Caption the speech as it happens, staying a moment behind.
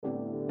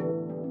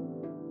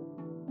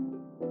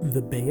The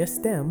BEA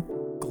STEM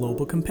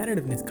Global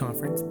Competitiveness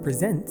Conference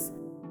presents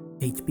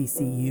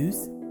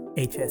HBCUs,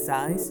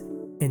 HSIs,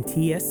 and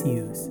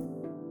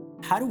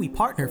TSUs. How do we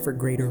partner for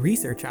greater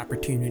research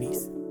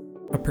opportunities?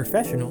 A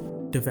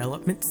professional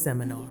development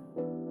seminar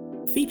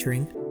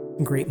featuring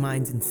great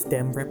minds in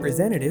STEM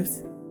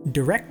representatives,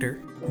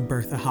 Director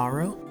Bertha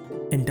Haro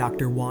and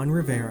Dr. Juan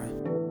Rivera,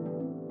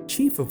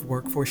 Chief of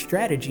Workforce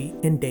Strategy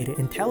and Data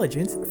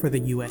Intelligence for the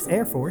U.S.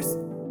 Air Force,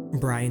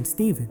 Brian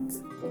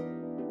Stevens,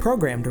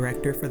 Program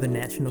Director for the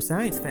National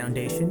Science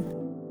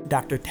Foundation,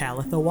 Dr.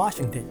 Talitha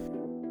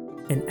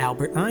Washington, and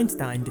Albert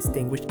Einstein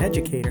Distinguished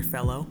Educator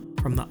Fellow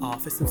from the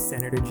Office of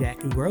Senator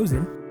Jackie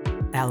Rosen,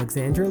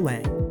 Alexandra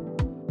Lang.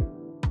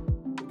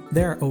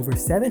 There are over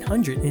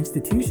 700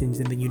 institutions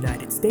in the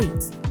United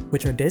States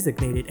which are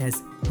designated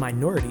as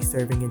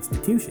minority-serving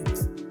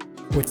institutions,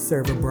 which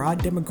serve a broad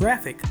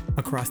demographic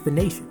across the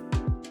nation.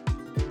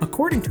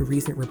 According to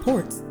recent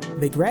reports,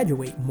 they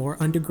graduate more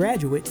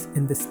undergraduates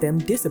in the STEM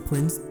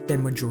disciplines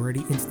than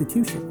majority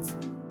institutions.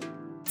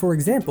 For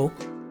example,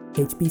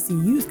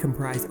 HBCUs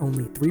comprise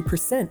only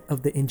 3%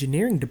 of the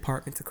engineering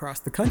departments across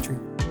the country,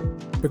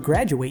 but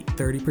graduate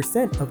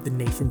 30% of the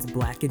nation's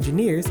Black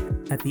engineers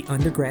at the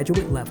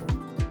undergraduate level.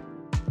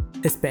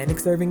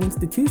 Hispanic-serving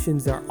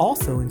institutions are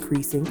also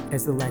increasing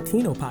as the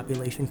Latino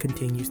population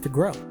continues to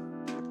grow.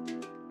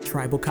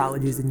 Tribal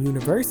colleges and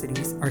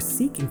universities are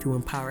seeking to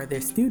empower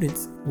their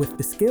students with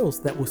the skills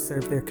that will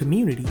serve their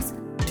communities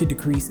to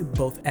decrease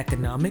both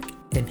economic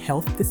and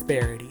health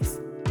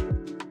disparities.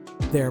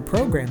 There are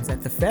programs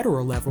at the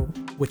federal level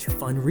which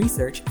fund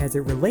research as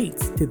it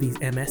relates to these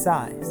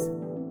MSIs.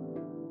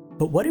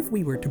 But what if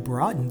we were to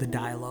broaden the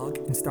dialogue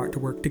and start to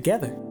work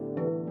together?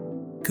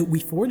 Could we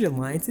forge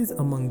alliances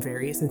among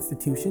various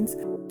institutions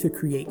to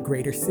create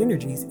greater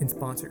synergies in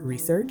sponsored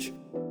research,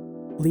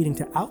 leading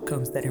to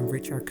outcomes that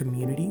enrich our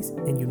communities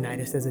and unite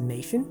us as a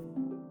nation?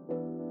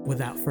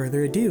 Without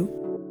further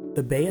ado,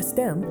 the BEA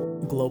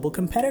STEM Global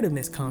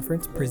Competitiveness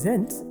Conference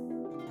presents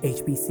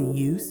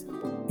HBCUs,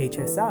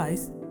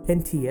 HSIs,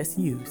 and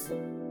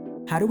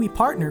TSUs. How do we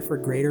partner for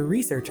greater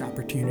research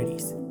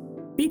opportunities?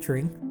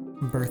 Featuring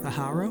Bertha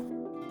Haro,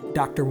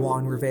 Dr.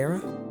 Juan Rivera,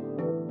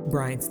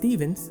 Brian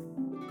Stevens,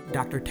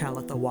 Dr.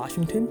 Talitha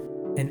Washington,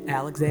 and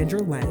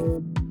Alexandra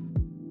Lang.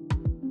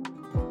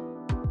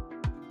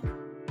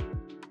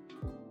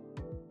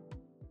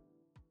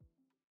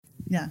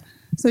 Yeah.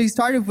 So you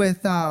started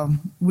with,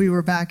 we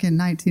were back in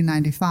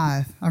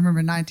 1995. I remember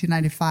in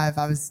 1995,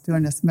 I was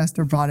doing a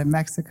semester abroad in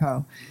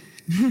Mexico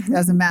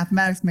as a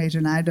mathematics major,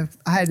 and I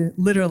had to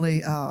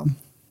literally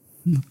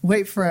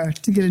wait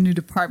to get a new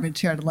department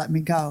chair to let me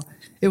go.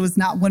 It was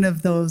not one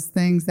of those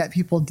things that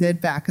people did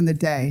back in the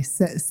day,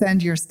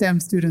 send your STEM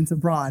students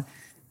abroad.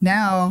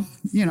 Now,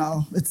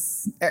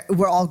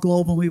 we're all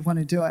global, we want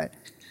to do it.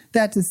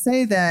 That to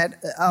say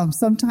that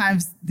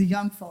sometimes the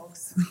young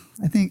folks,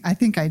 I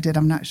think I did,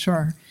 I'm not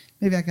sure,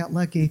 maybe I got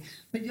lucky,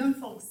 but young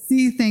folks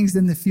see things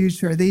in the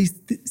future. They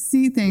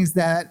see things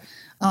that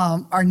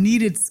are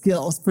needed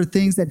skills for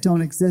things that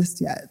don't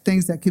exist yet,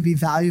 things that could be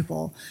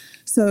valuable.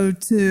 So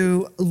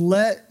to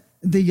let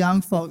the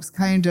young folks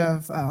kind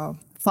of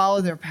follow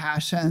their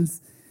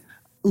passions,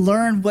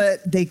 learn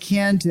what they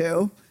can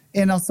do,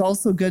 and it's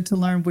also good to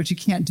learn what you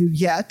can't do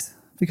yet,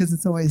 because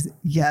it's always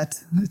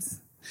yet.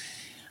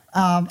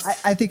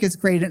 I think it's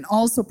great. And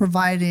also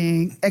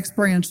providing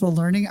experiential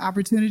learning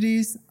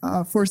opportunities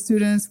for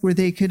students where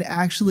they could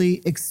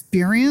actually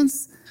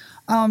experience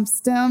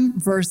STEM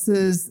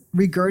versus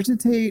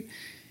regurgitate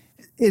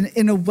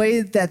in a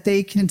way that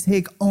they can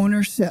take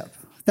ownership,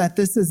 that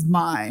this is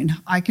mine.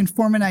 I can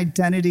form an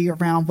identity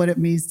around what it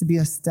means to be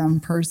a STEM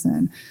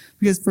person.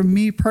 Because for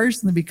me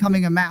personally,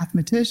 becoming a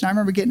mathematician, I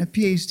remember getting a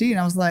PhD and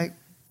I was like,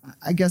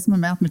 I guess I'm a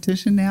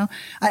mathematician now.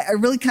 I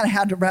really kind of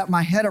had to wrap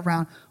my head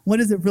around what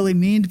does it really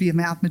mean to be a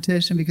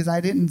mathematician, because I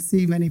didn't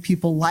see many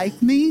people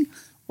like me,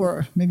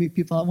 or maybe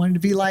people I wanted to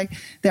be like,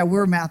 that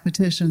were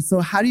mathematicians. So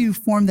how do you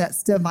form that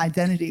STEM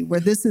identity where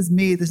this is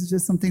me, this is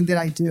just something that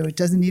I do. It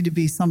doesn't need to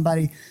be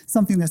something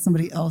that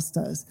somebody else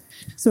does.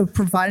 So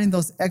providing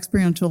those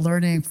experiential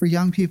learning for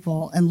young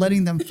people and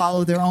letting them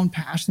follow their own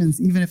passions,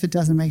 even if it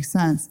doesn't make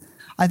sense,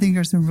 I think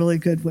are some really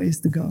good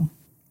ways to go.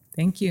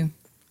 Thank you.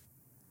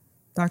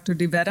 Dr.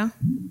 DeVetta?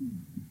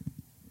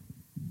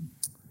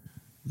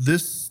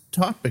 This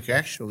topic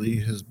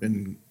actually has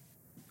been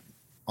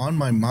on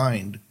my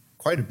mind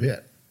quite a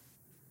bit.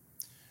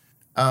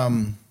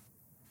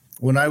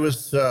 When I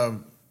was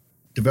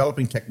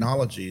developing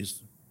technologies,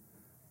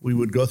 we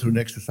would go through an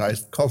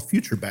exercise called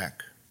Future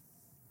Back.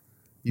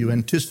 You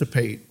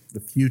anticipate the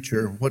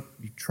future, what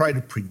you try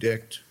to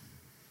predict,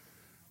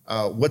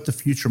 what the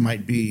future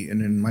might be,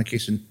 and in my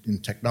case, in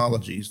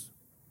technologies.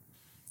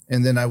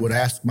 And then I would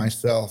ask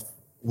myself,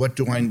 what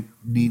do I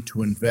need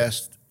to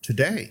invest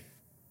today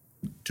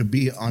to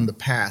be on the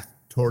path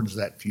towards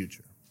that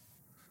future?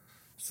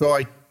 So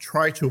I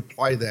try to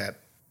apply that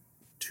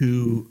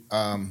to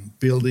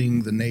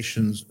building the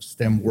nation's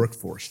STEM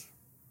workforce.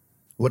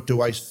 What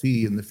do I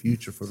see in the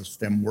future for the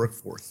STEM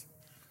workforce?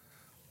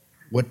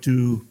 What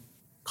do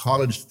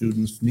college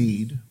students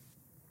need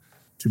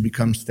to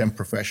become STEM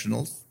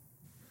professionals?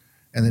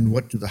 And then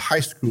what do the high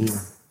school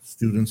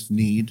students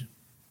need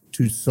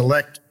to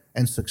select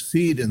and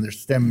succeed in their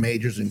STEM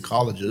majors in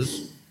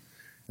colleges?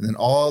 And then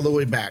all the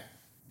way back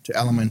to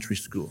elementary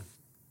school.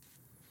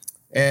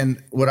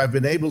 And what I've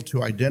been able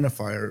to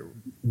identify are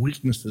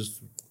weaknesses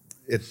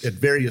at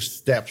various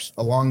steps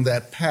along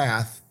that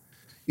path,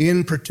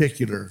 in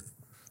particular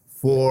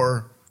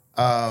for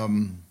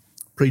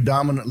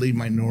predominantly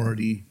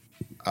minority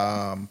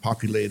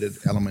populated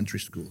elementary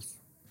schools.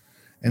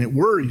 And it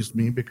worries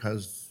me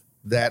because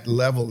that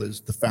level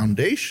is the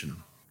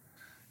foundation.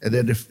 And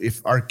that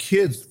if our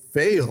kids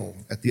fail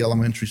at the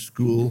elementary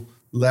school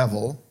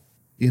level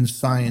in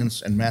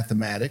science and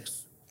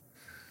mathematics,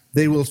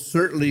 they will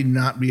certainly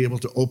not be able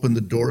to open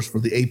the doors for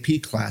the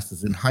AP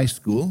classes in high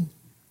school.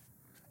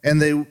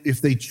 And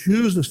if they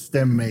choose a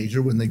STEM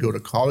major when they go to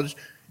college,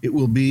 it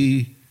will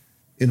be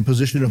in a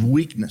position of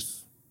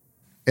weakness.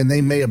 And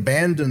they may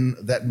abandon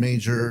that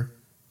major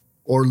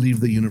or leave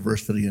the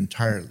university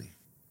entirely.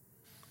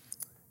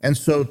 And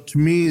so to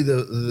me,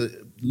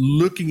 the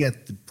looking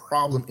at the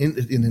problem in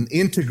an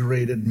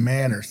integrated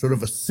manner, sort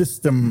of a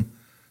system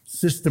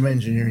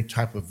engineering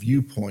type of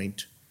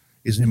viewpoint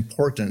is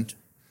important.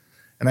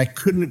 And I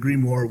couldn't agree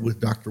more with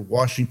Dr.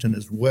 Washington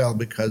as well,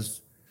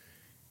 because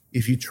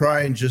if you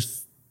try and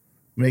just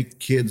make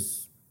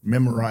kids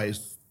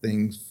memorize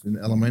things in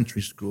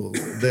elementary school,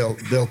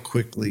 they'll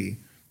quickly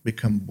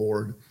become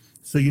bored.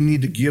 So you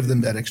need to give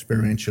them that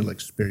experiential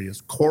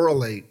experience,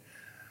 correlate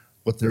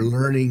what they're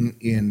learning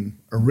in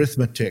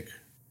arithmetic,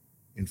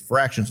 in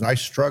fractions. I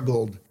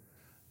struggled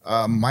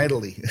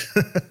mightily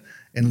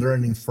in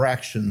learning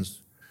fractions,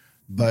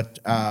 but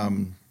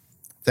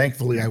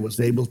thankfully I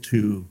was able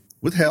to,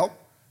 with help,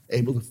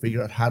 able to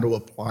figure out how to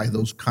apply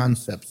those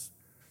concepts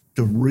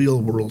to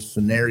real world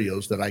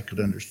scenarios that I could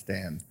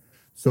understand.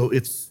 So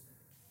it's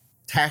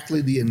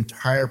tackling the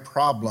entire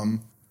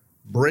problem,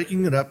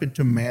 breaking it up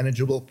into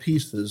manageable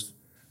pieces,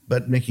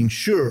 but making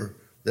sure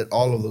that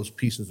all of those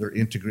pieces are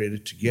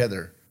integrated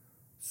together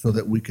so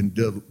that we can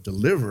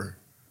deliver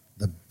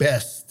the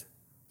best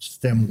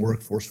STEM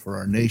workforce for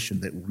our nation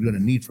that we're going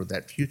to need for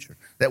that future,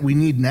 that we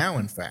need now,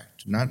 in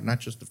fact, not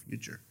just the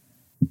future.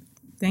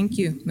 Thank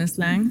you. Ms.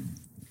 Lang?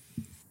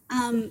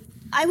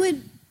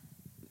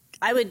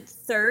 I would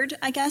third,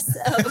 I guess,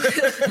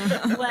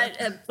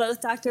 what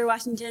both Dr.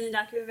 Washington and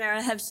Dr.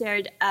 Rivera have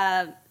shared.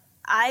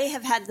 I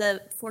have had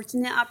the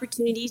fortunate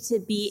opportunity to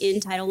be in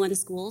Title I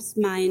schools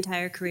my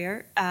entire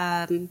career,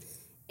 and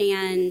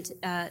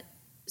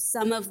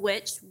some of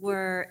which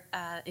were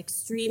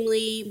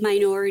extremely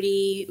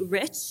minority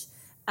rich,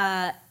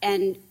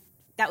 and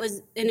that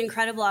was an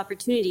incredible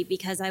opportunity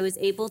because I was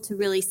able to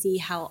really see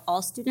how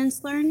all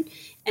students learn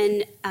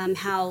and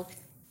how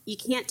you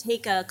can't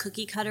take a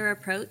cookie cutter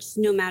approach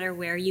no matter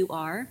where you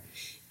are.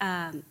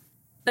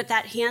 But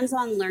that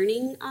hands-on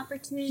learning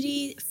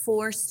opportunity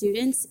for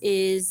students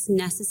is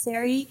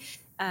necessary.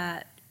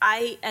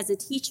 I, as a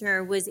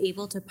teacher, was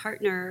able to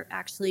partner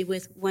actually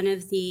with one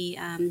of the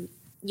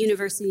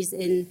universities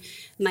in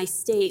my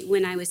state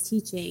when I was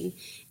teaching,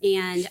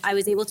 and I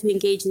was able to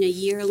engage in a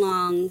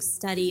year-long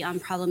study on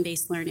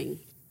problem-based learning.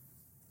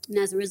 And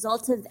as a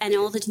result of, and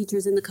all the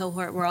teachers in the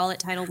cohort were all at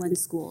Title I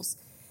schools.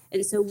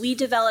 And so we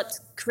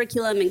developed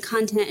curriculum and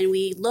content, and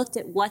we looked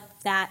at what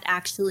that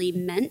actually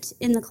meant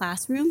in the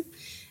classroom.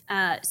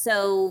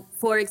 So,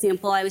 for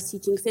example, I was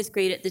teaching 5th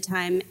grade at the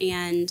time,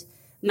 and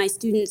my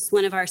students,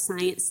 one of our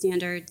science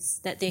standards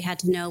that they had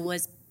to know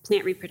was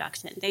plant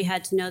reproduction. They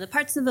had to know the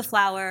parts of a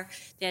flower.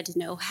 They had to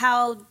know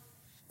how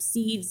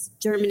seeds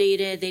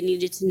germinated. They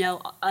needed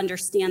to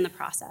understand the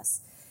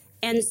process.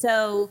 And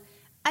so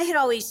I had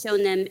always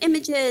shown them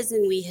images,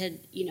 and we had,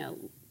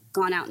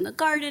 gone out in the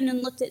garden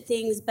and looked at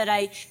things, but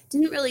I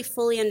didn't really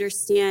fully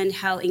understand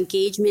how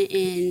engagement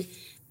in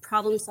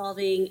problem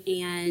solving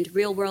and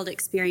real world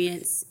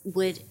experience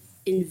would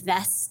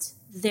invest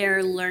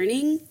their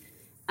learning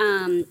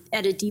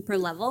at a deeper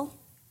level.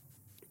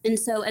 And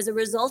so as a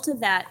result of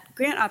that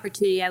grant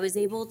opportunity, I was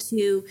able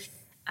to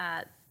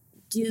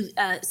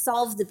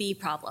solve the bee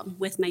problem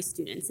with my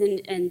students.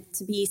 And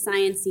to be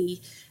science-y,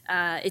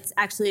 it's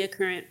actually a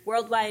current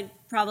worldwide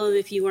problem.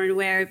 If you weren't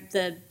aware,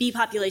 the bee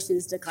population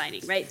is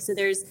declining, right? So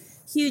there's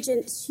huge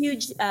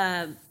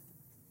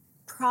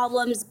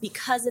problems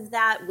because of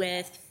that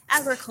with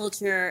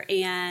agriculture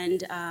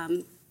and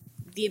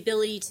the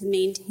ability to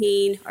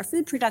maintain our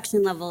food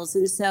production levels.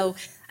 And so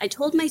I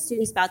told my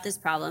students about this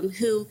problem,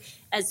 who,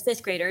 as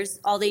 5th graders,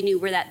 all they knew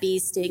were that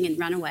bees sting and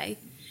run away.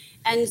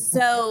 And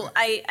so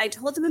I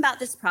told them about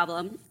this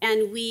problem,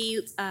 and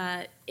we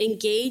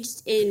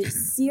engaged in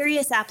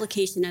serious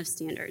application of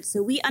standards.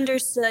 So we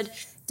understood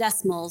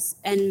decimals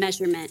and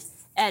measurement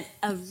at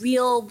a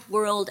real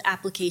world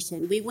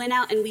application. We went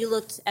out and we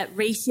looked at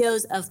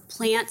ratios of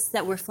plants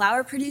that were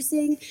flower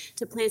producing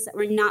to plants that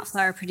were not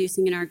flower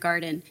producing in our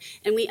garden.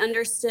 And we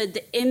understood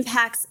the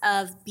impacts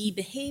of bee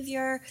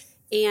behavior,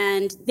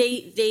 and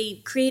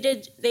they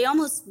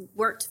almost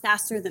worked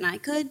faster than I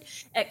could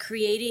at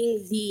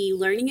creating the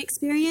learning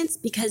experience,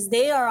 because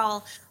they are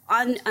all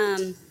on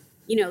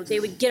they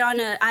would get on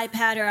an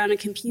iPad or on a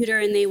computer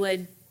and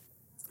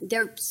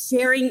they're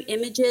sharing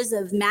images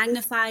of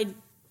magnified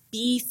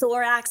bee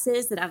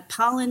thoraxes that have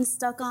pollen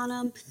stuck on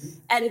them.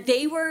 And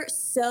they were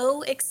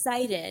so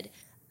excited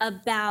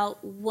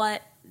about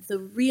what the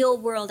real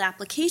world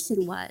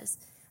application was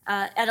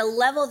at a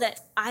level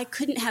that I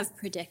couldn't have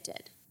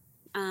predicted.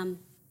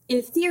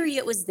 In theory,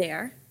 it was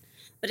there,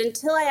 but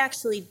until I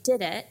actually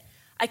did it,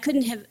 I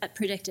couldn't have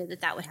predicted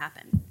that would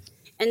happen.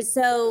 And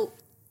so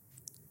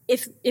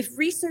if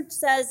research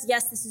says,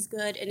 yes, this is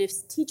good, and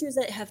if teachers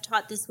that have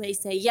taught this way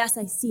say, yes,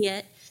 I see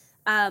it,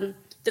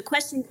 the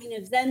question kind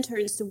of then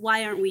turns to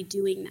why aren't we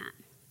doing that?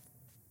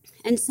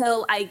 And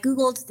so I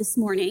Googled this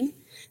morning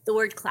the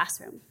word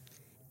classroom.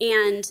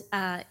 And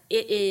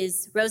it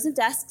is rows of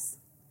desks,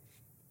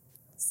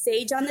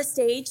 sage on the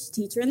stage,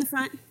 teacher in the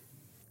front,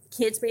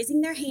 kids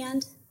raising their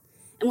hand.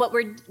 And what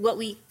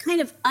we kind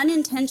of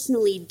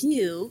unintentionally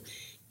do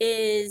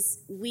is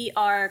we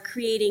are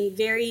creating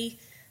very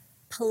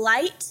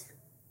polite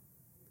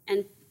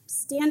and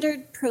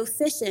standard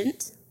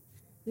proficient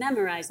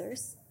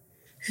memorizers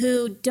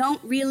who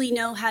don't really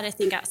know how to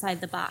think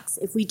outside the box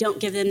if we don't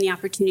give them the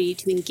opportunity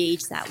to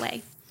engage that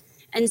way.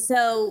 And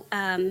so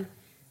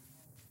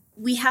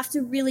we have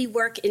to really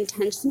work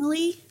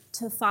intentionally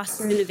to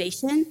foster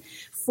innovation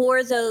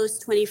for those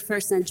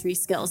 21st century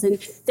skills. And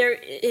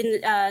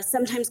they're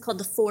sometimes called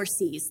the 4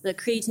 C's, the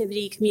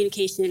creativity,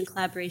 communication,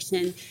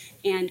 collaboration,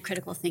 and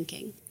critical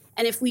thinking.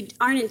 And if we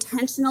aren't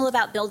intentional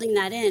about building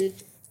that in,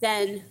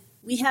 then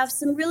we have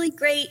some really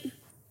great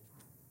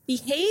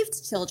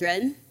behaved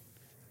children,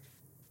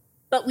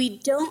 but we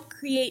don't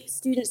create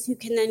students who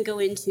can then go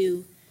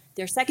into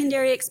their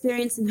secondary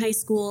experience in high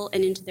school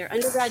and into their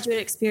undergraduate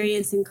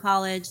experience in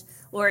college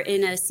or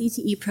in a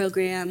CTE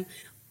program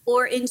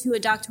or into a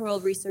doctoral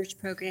research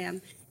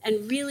program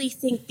and really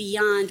think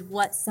beyond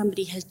what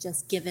somebody has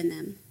just given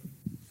them.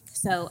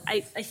 So I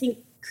think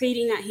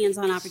creating that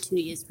hands-on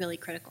opportunity is really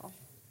critical.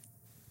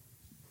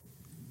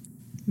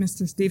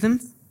 Mr.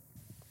 Stevens?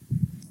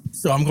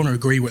 So I'm going to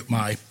agree with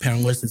my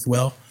panelists as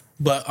well,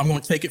 but I'm going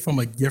to take it from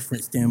a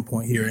different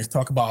standpoint here and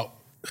talk about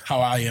how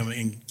I am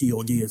in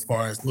DOD as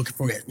far as looking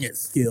for that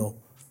skill,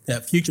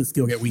 that future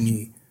skill that we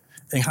need,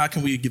 and how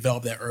can we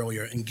develop that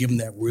earlier and give them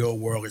that real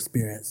world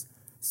experience.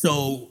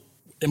 So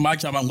in my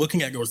job, I'm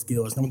looking at those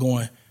skills and I'm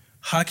going,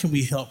 how can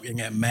we help in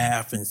that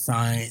math and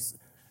science,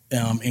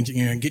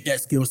 engineering, get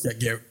that skill set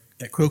there,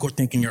 that critical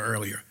thinking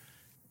earlier.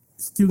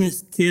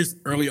 Kids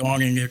early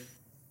on in their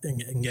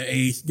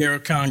age, they're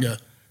kind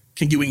of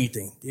can do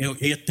anything.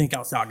 They think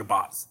outside the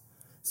box.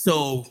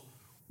 So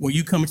when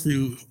you come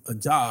into a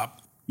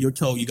job, you're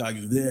told you gotta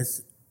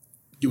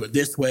do it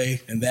this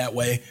way and that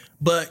way.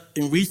 But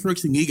in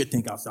research, you need to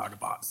think outside the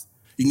box.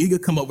 You need to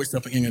come up with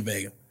something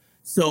innovative.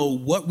 So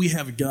what we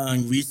have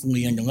done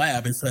recently in the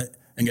lab is that,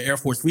 in the Air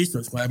Force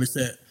Research Lab, is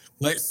that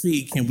let's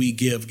see, can we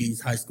give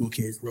these high school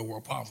kids real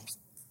world problems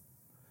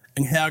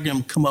and have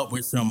them come up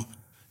with some,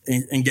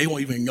 and they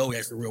won't even know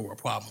that's a real world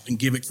problem, and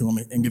give it to them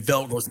and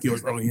develop those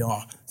skills early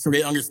on so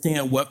they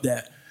understand what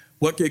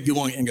they're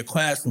doing in the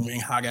classroom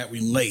and how that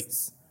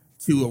relates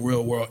to a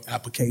real world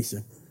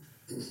application.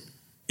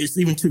 It's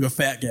even to the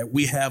fact that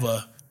we have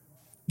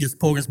this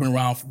program's been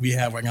around, we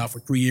have right now for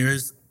 3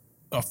 years,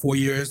 4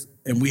 years,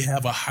 and we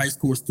have a high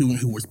school student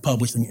who was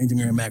published in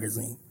Engineering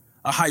Magazine,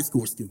 a high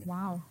school student.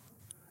 Wow.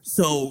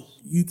 So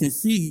you can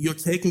see you're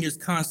taking this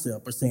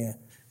concept of saying,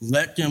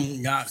 let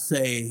them not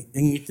say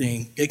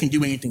anything, they can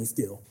do anything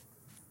still.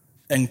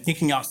 And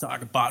thinking outside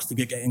the box to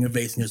get that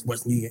innovation is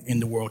what's needed in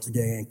the world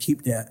today and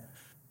keep that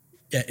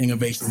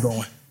innovation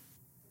going.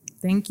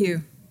 Thank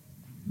you.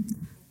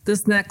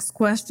 This next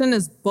question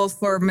is both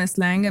for Ms.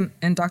 Lang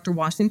and Dr.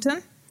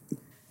 Washington.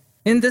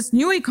 In this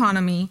new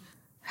economy,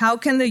 how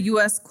can the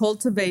U.S.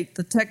 cultivate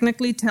the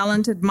technically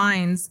talented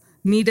minds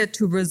needed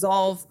to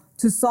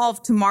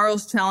solve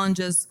tomorrow's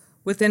challenges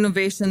with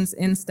innovations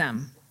in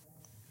STEM?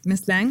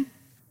 Ms. Lang?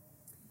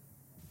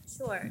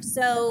 Sure.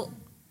 So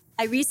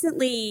I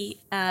recently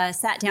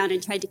sat down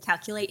and tried to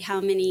calculate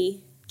how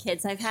many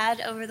kids I've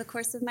had over the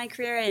course of my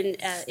career, and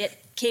it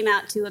came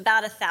out to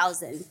about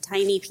 1,000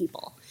 tiny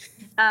people.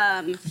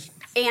 And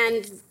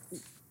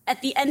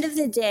at the end of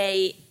the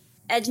day,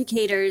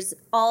 educators,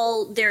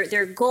 all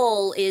their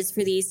goal is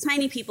for these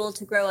tiny people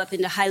to grow up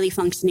into highly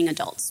functioning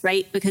adults,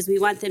 right? Because we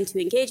want them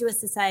to engage with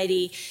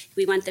society,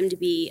 we want them to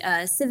be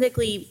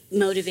civically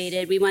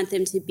motivated, we want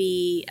them to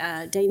be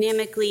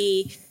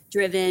dynamically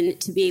driven,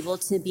 to be able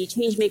to be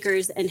change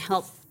makers and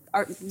help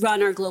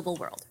run our global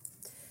world.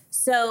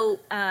 So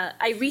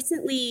I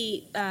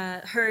recently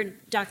heard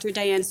Dr.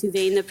 Diane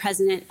Souvein, the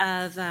president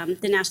of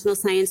the National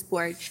Science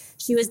Board.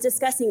 She was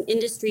discussing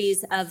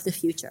industries of the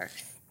future.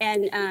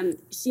 And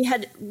she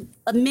had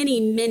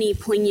many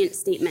poignant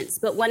statements.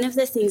 But one of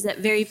the things that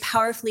very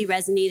powerfully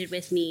resonated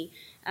with me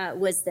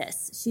was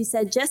this. She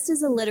said, just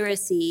as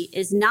illiteracy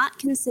is not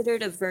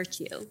considered a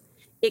virtue,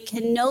 it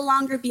can no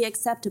longer be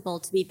acceptable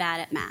to be bad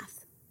at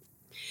math.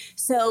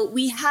 So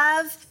we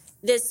have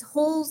this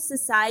whole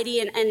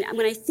society, and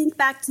when I think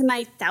back to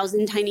my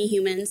 1,000 tiny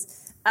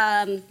humans,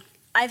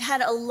 I've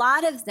had a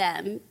lot of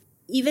them,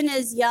 even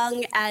as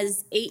young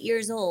as 8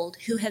 years old,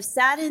 who have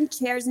sat in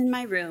chairs in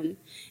my room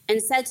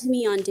and said to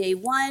me on day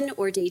 1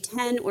 or day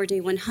 10 or day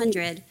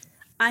 100,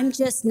 I'm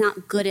just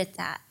not good at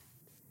that.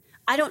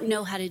 I don't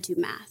know how to do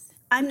math.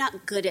 I'm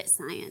not good at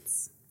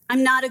science.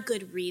 I'm not a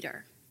good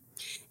reader.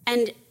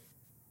 And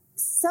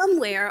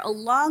somewhere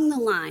along the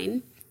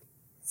line,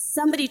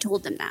 somebody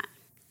told them that,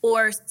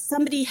 or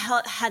somebody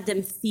had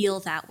them feel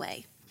that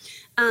way.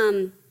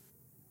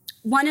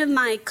 One of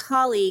my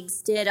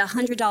colleagues did a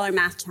 $100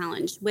 math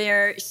challenge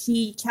where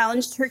she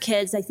challenged her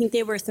kids, I think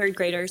they were third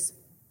graders,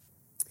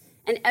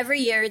 and every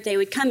year they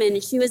would come in,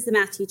 and she was the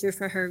math teacher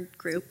for her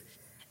group,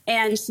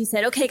 and she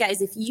said, okay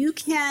guys, if you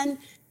can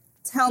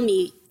tell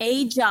me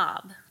a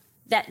job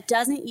that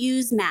doesn't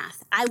use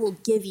math, I will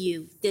give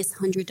you this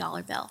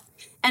 $100 bill.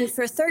 And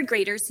for third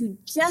graders who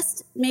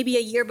just maybe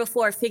a year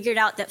before figured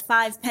out that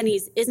 5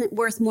 pennies isn't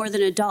worth more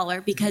than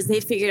 $1 because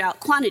they figured out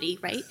quantity,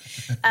 right?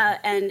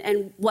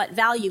 And what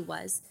value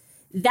was,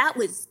 that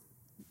was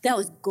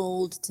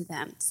gold to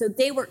them. So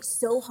they worked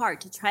so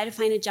hard to try to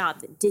find a job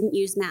that didn't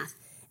use math.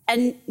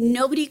 And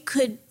nobody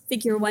could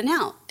figure one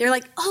out. They're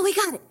like, oh, we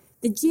got it,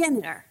 the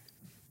janitor.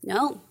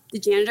 No, the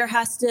janitor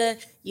has to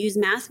use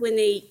math when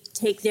they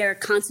take their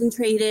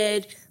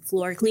concentrated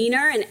floor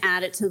cleaner and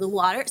add it to the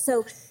water.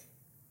 So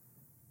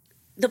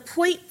the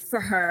point for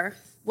her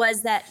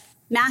was that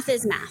math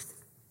is math.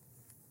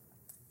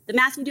 The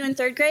math you do in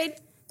third grade,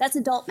 that's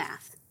adult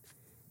math.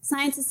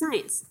 Science is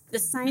science. The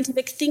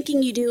scientific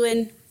thinking you do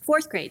in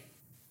fourth grade,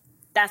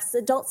 that's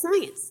adult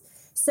science.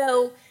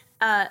 So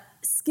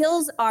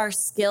skills are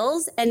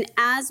skills. And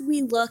as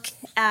we look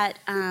at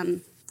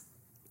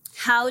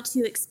how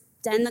to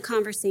extend the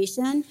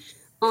conversation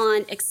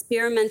on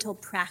experimental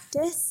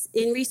practice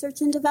in research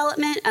and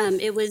development,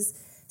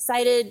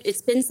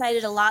 it's been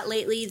cited a lot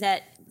lately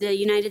that the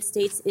United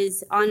States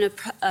is on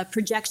a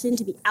projection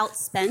to be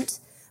outspent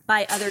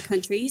by other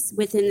countries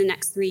within the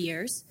next 3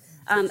 years,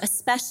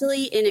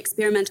 especially in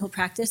experimental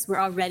practice.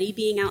 We're already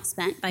being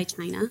outspent by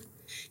China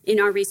in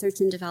our research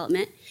and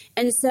development.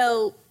 And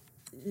so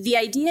the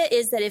idea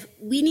is that if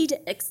we need to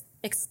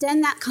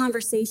extend that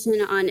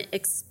conversation on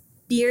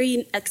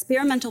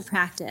experimental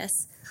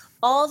practice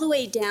all the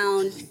way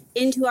down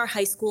into our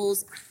high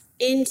schools,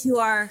 into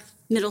our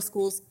middle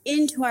schools,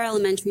 into our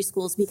elementary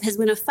schools, because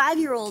when a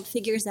 5-year-old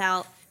figures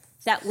out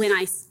that when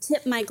I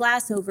tip my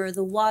glass over,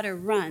 the water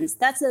runs,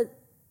 that's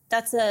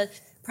a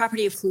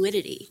property of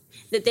fluidity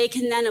that they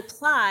can then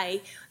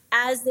apply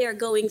as they're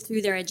going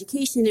through their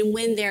education and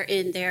when they're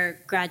in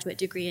their graduate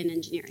degree in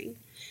engineering.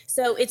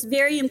 So it's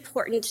very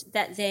important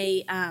that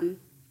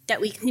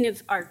that we kind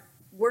of are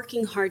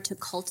working hard to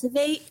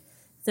cultivate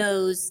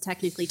those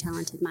technically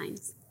talented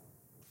minds.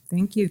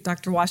 Thank you.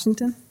 Dr.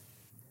 Washington?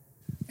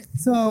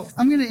 So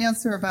I'm going to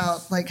answer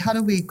about how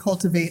do we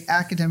cultivate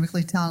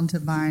academically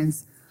talented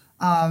minds,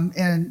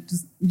 and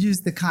just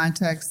use the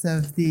context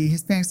of the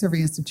Hispanic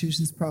Serving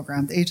Institutions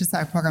program, the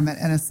HSI program at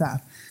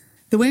NSF.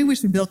 The way in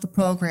which we built the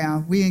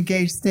program, we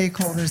engaged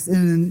stakeholders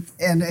in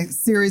a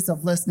series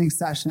of listening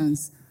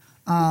sessions,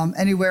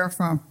 anywhere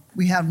from,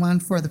 we had one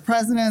for the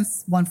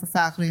presidents, one for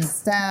faculty and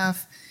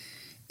staff,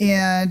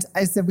 and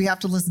I said we have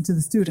to listen to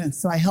the students,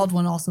 so I held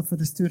one also for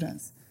the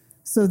students.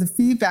 So the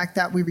feedback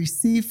that we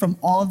received from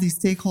all of these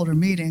stakeholder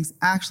meetings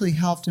actually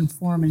helped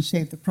inform and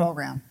shape the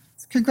program.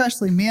 It's a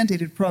congressionally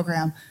mandated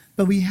program,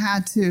 but we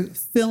had to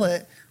fill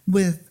it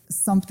with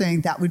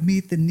something that would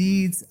meet the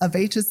needs of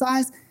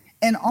HSIs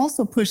and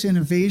also push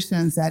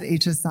innovations at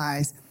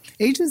HSIs.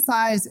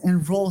 HSIs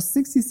enroll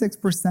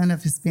 66%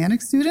 of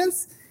Hispanic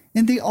students,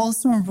 and they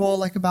also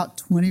enroll about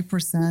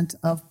 20%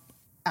 of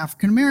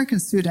African American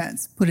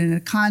students. Put it in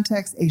a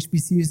context,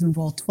 HBCUs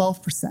enroll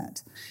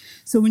 12%.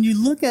 So when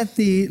you look at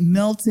the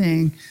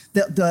melting,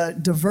 the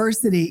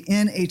diversity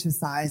in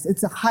HSIs,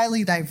 it's a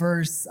highly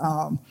diverse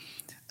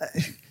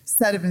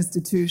set of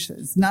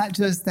institutions, not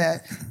just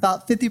that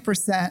about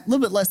 50%, a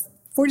little bit less,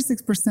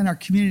 46% are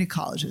community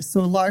colleges,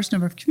 so a large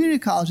number of community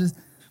colleges,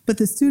 but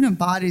the student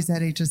bodies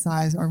at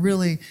HSIs are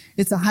really,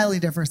 it's a highly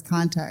diverse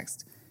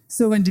context.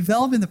 So in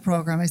developing the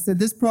program, I said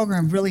this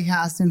program really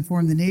has to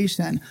inform the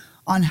nation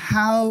on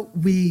how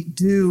we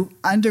do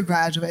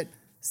undergraduate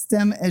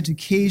STEM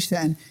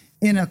education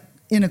in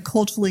a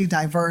culturally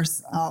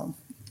diverse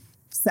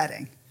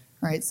setting,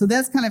 right? So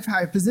that's kind of how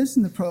I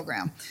position the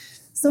program.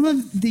 Some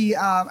of the,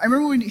 I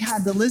remember when you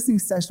had the listening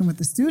session with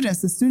the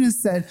students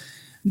said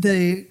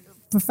the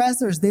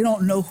professors, they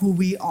don't know who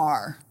we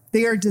are.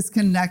 They are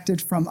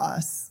disconnected from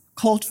us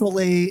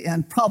culturally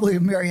and probably a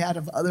myriad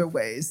of other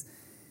ways.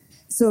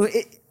 So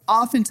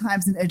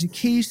oftentimes in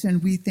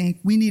education, we think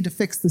we need to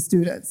fix the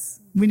students.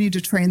 We need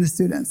to train the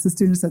students. The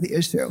students are the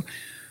issue.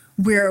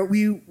 Where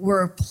we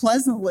were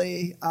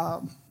pleasantly,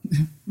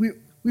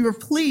 we were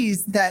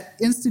pleased that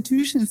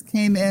institutions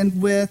came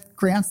in with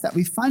grants that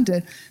we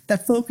funded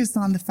that focused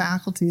on the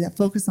faculty, that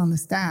focused on the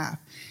staff,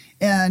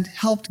 and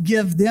helped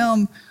give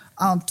them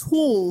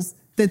tools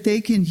that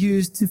they can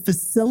use to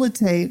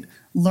facilitate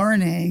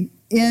learning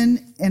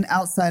in and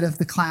outside of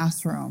the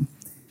classroom.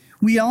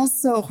 We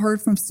also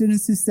heard from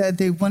students who said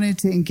they wanted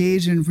to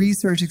engage in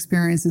research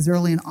experiences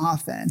early and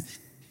often.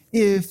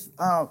 If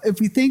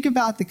we think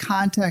about the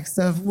context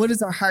of what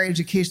does our higher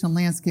education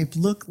landscape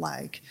look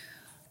like,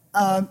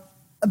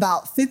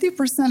 about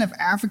 50% of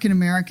African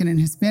American and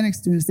Hispanic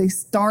students, they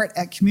start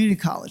at community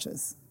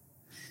colleges.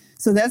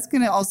 So that's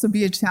going to also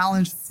be a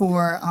challenge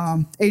for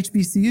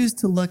HBCUs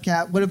to look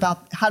at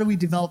how do we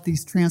develop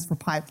these transfer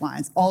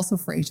pipelines, also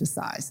for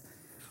HSIs.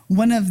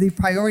 One of the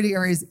priority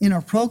areas in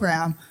our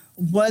program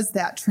was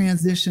that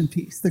transition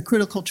piece, the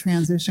critical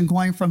transition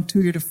going from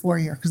 2-year to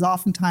 4-year, because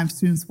oftentimes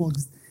students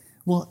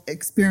will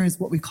experience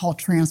what we call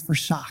transfer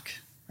shock,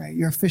 right?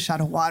 You're a fish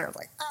out of water,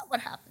 like, what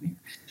happened here?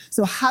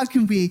 So how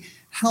can we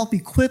help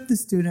equip the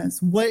students?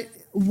 What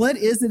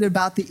is it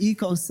about the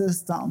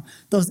ecosystem,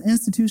 those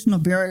institutional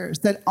barriers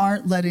that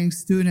aren't letting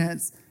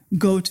students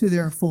go to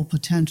their full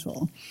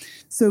potential?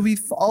 So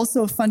we've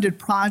also funded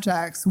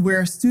projects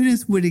where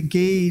students would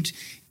engage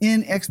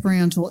in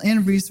experiential,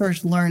 in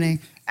research learning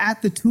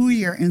at the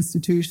 2-year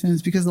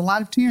institutions, because a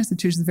lot of 2-year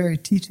institutions are very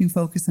teaching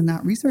focused and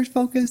not research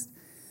focused.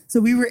 So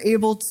we were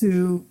able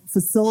to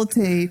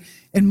facilitate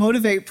and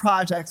motivate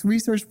projects,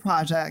 research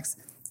projects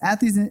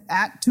at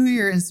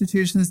 2-year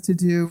institutions to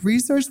do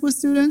research with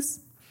students.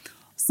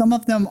 Some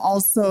of them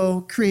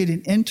also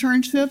created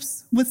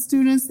internships with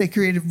students. They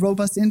created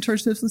robust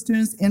internships with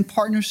students in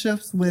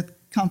partnerships with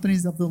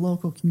companies of the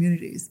local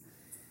communities.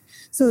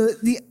 So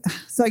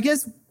I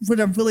guess what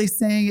I'm really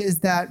saying is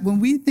that when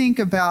we think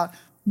about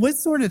what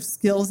sort of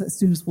skills that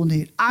students will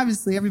need,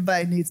 obviously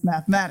everybody needs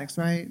mathematics,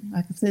 right?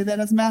 I can say that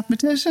as a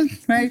mathematician,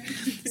 right?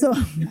 So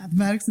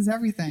mathematics is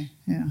everything,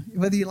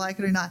 whether you like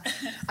it or not.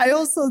 I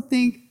also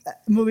think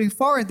moving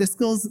forward, the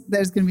skills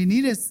that is going to be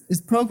needed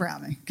is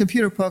programming,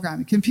 computer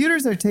programming.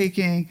 Computers are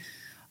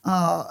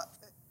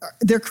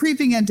they're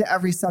creeping into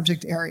every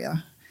subject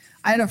area.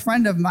 I had a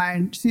friend of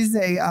mine, she's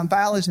a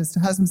biologist,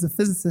 her husband's a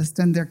physicist,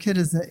 and their kid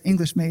is an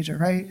English major,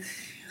 right?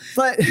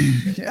 But,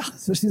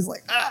 so she's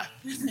like,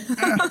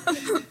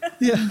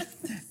 yeah.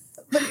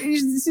 But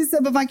she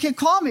said, but my kid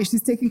called me.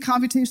 She's taking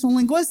computational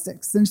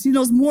linguistics, and she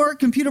knows more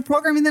computer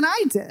programming than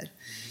I did.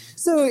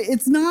 So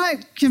it's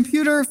not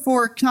computer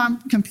for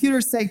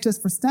computer's sake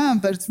just for STEM,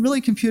 but it's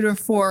really computer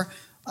for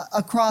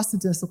across the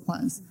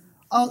disciplines.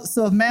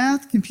 So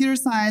math, computer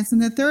science,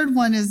 and the third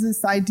one is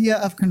this idea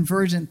of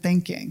convergent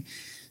thinking.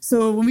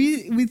 So when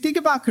we think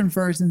about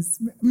convergence,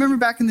 remember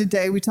back in the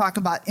day, we talk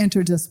about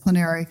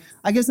interdisciplinary.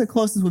 I guess the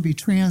closest would be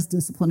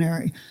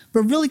transdisciplinary.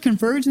 But really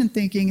convergent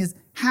thinking is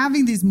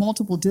having these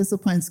multiple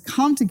disciplines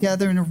come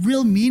together in a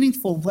real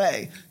meaningful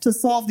way to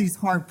solve these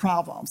hard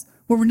problems,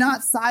 where we're not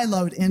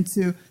siloed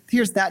into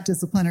here's that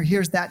discipline or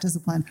here's that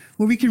discipline,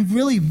 where we can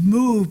really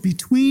move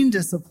between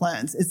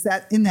disciplines. It's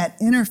that in that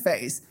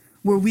interface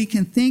where we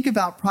can think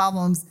about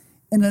problems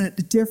in a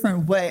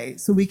different way,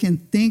 so we can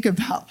think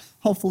about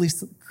hopefully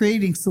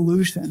creating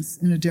solutions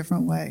in a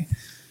different way.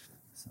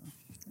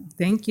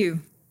 Thank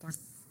you.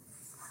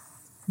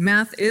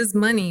 Math is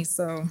money,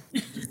 so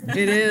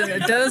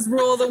it does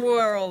rule the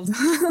world.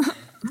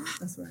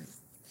 That's right.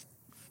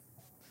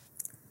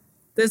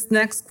 This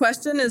next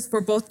question is for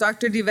both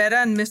Dr.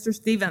 DeVera and Mr.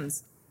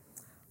 Stevens.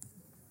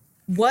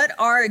 What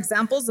are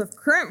examples of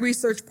current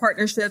research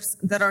partnerships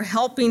that are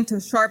helping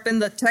to sharpen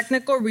the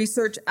technical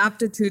research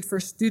aptitude for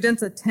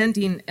students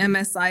attending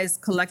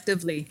MSIs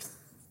collectively?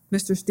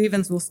 Mr.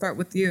 Stevens, we'll start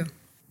with you.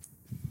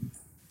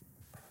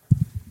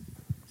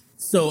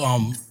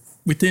 So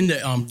within the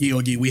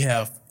DoD, we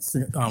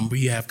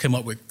have come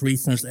up with 3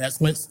 centers of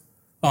excellence.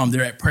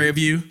 They're at Prairie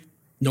View,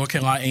 North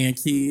Carolina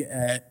A&T,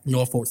 at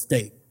Norfolk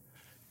State.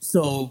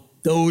 So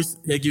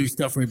they do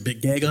stuff for big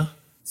data,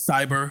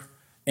 cyber,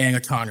 and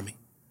autonomy.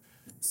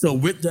 So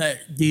with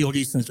that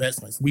DoD Center of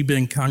Excellence, we've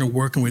been kind of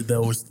working with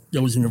those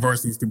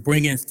universities to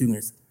bring in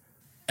students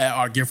at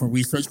our different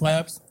research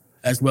labs,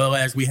 as well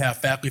as we have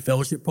faculty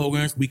fellowship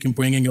programs. We can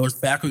bring in those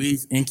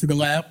faculties into the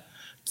lab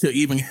to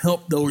even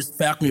help those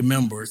faculty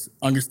members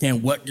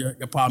understand what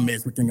the problem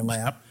is within the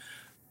lab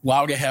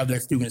while they have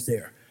their students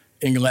there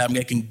in the lab.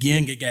 They can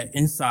again get that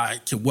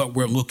insight to what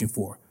we're looking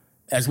for,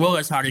 as well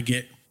as how to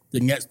get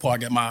the next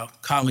part that my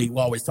colleague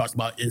always talks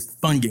about is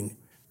funding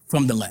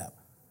from the lab.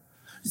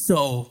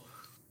 So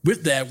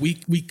with that, we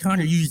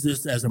kind of use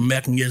this as a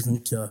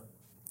mechanism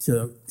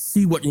to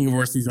see what the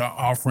universities are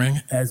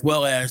offering, as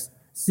well as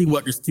see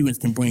what the students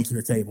can bring to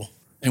the table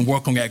and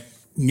work on that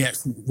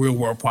next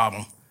real-world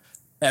problem.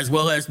 As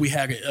well as we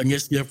had an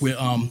initiative with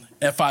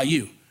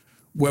FIU,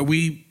 where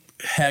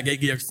they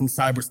did some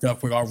cyber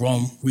stuff with our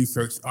Rome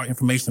Research, our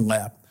information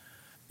lab.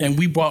 And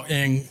we brought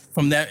in,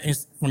 from that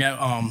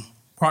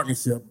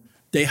partnership,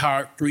 they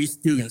hired 3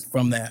 students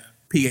from that,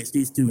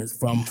 PhD students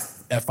from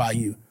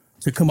FIU,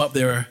 to come up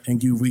there and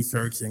do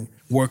research and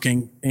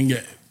working in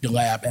the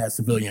lab as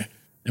civilian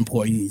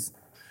employees.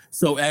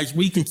 So as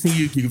we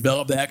continue to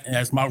develop that,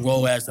 as my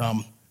role as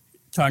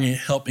trying to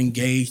help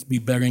engage, be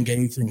better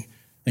engaged, and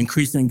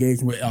increase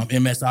engagement with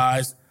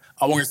MSIs,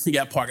 I want to see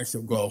that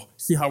partnership grow,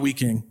 see how we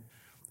can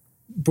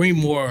bring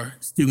more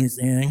students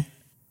in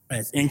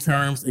as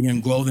interns and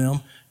then grow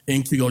them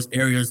into those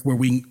areas where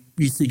we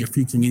we see the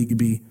future need to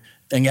be.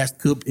 And that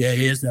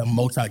is a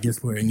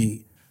multidisciplinary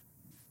need.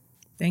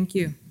 Thank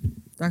you.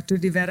 Dr.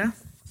 De Vera?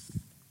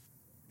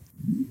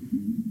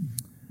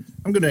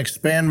 I'm going to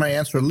expand my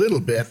answer a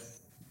little bit,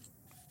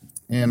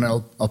 and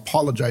I'll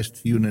apologize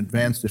to you in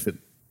advance if it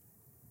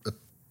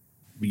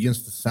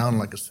begins to sound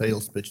like a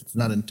sales pitch. It's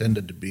not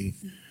intended to be,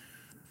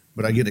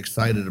 but I get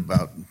excited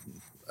about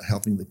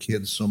helping the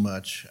kids so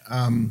much.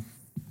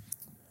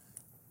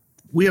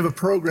 We have a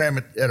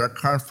program at our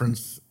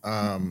conference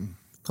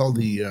called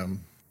the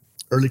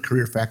Early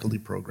Career Faculty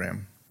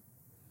Program.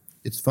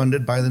 It's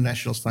funded by the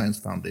National Science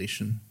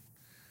Foundation,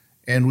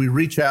 and we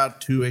reach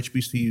out to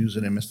HBCUs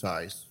and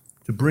MSIs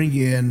to bring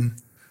in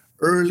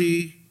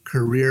early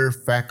career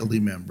faculty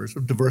members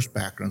of diverse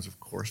backgrounds, of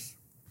course.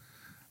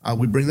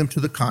 We bring them to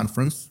the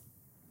conference,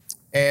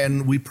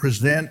 and we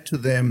present to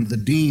them the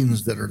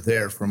deans that are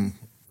there from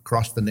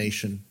across the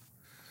nation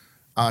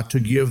to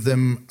give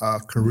them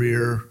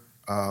career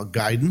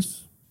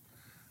guidance,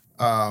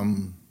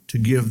 to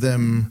give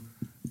them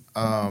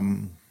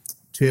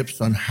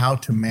tips on how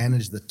to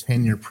manage the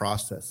tenure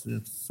process.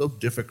 It's so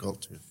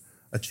difficult to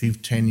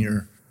achieve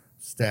tenure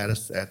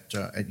status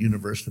at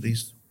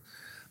universities.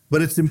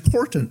 But it's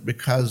important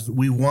because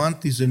we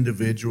want these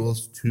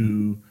individuals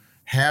to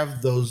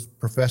have those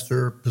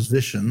professor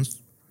positions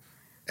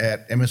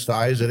at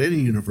MSIs, at any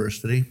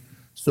university,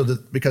 so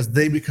that because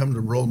they become the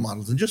role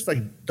models. And just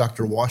like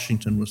Dr.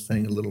 Washington was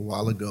saying a little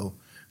while ago,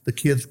 the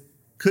kids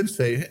could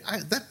say, hey,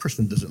 that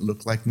person doesn't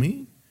look like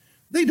me.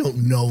 They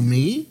don't know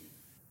me.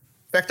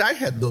 In fact, I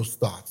had those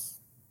thoughts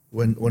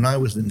when I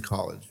was in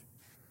college.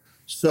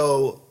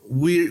 So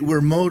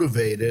we're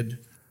motivated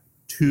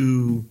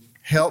to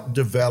help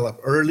develop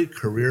early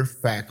career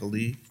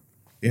faculty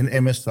in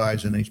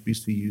MSIs and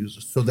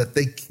HBCUs so that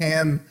they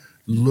can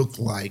look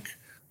like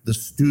the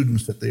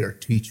students that they are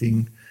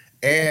teaching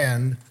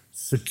and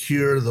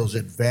secure those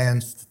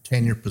advanced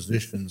tenure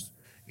positions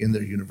in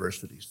their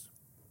universities.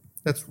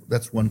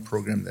 That's one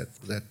program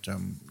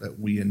that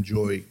we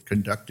enjoy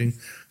conducting.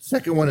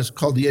 Second one is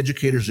called the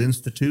Educators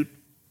Institute.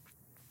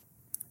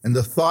 And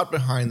the thought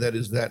behind that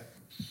is that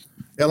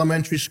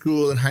elementary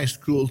school and high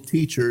school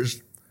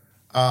teachers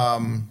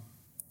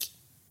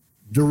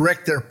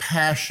direct their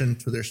passion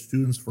to their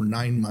students for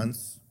 9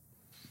 months,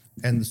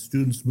 and the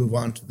students move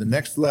on to the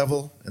next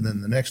level, and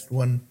then the next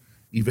one.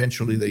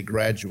 Eventually they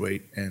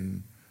graduate,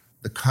 and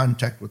the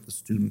contact with the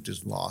student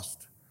is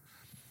lost.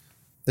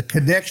 The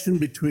connection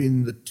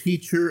between the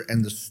teacher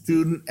and the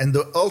student and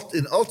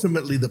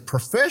ultimately the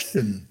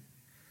profession,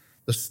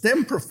 the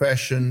STEM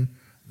profession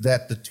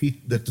that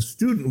the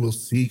student will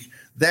seek,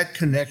 that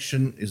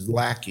connection is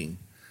lacking.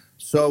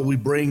 So we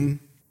bring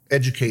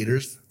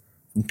educators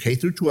from K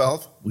through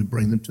 12, we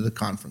bring them to the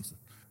conference.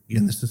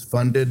 Again, this is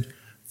funded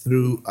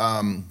through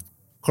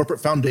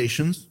corporate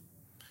foundations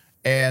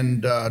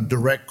and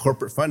direct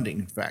corporate funding,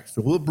 in fact.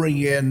 So we'll bring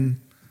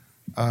in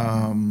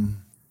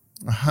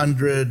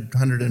 100,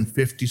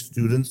 150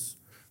 students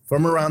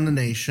from around the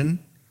nation,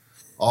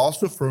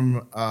 also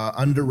from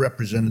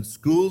underrepresented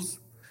schools,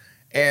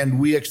 and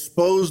we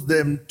expose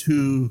them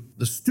to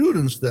the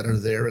students that are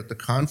there at the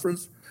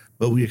conference,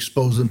 but we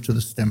expose them to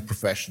the STEM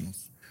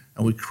professionals.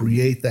 And we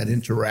create that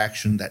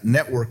interaction, that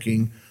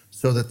networking,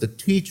 so that the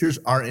teachers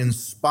are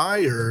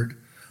inspired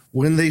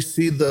when they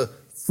see the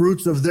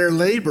fruits of their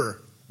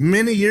labor.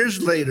 Many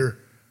years later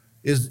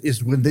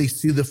is when they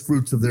see the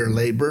fruits of their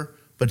labor,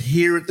 but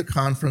here at the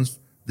conference,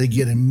 they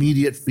get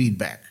immediate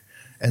feedback.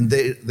 And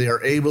they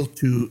are able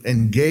to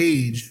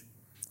engage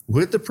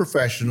with the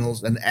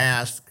professionals and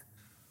ask,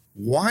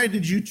 why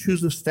did you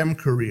choose a STEM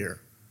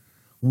career?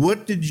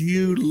 What did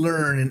you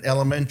learn in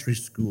elementary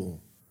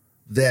school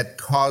that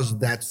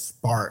caused that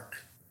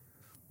spark?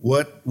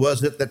 What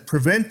was it that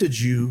prevented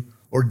you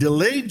or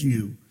delayed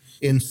you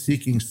in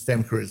seeking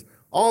STEM careers?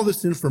 All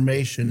this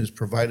information is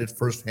provided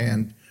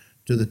firsthand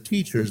to the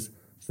teachers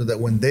so that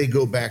when they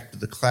go back to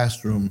the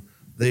classroom,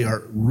 they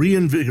are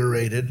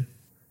reinvigorated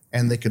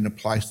and they can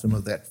apply some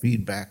of that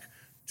feedback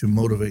to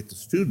motivate the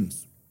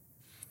students.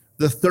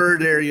 The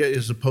third area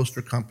is a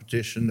poster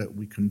competition that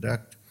we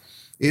conduct.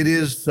 It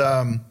is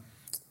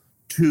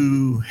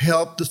to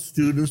help the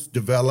students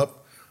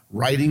develop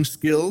writing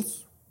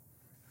skills,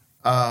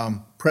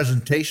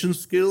 presentation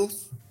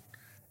skills,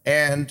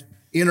 and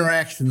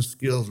interaction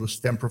skills with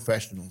STEM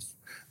professionals.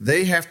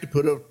 They have to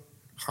put a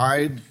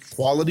high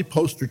quality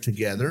poster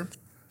together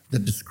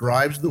that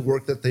describes the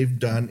work that they've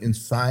done in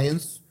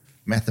science,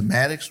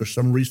 mathematics, or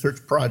some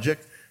research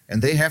project,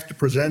 and they have to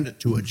present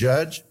it to a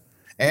judge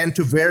and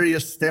to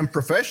various STEM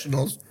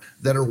professionals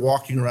that are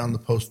walking around the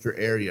poster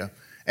area.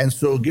 And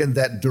so again,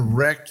 that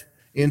direct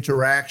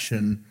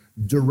interaction,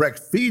 direct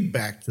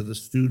feedback to the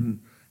student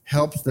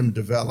helps them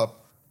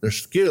develop their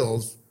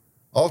skills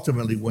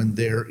ultimately when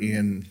they're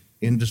in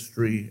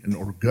industry and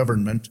or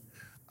government,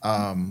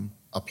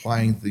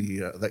 applying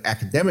the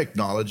academic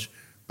knowledge,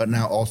 but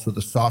now also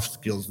the soft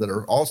skills that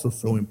are also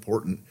so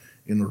important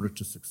in order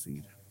to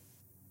succeed.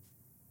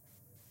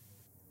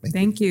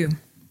 Thank you.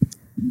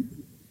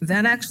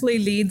 That actually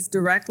leads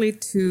directly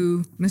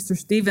to Mr.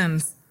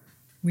 Stevens.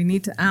 We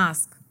need to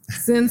ask,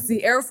 Since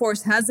the Air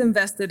Force has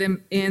invested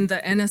in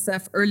the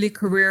NSF Early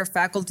Career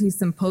Faculty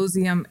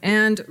Symposium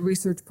and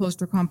Research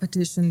Poster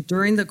Competition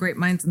during the Great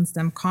Minds in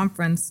STEM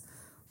Conference,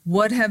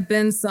 what have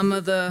been some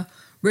of the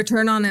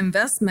return on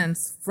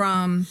investments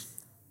from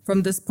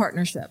this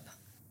partnership?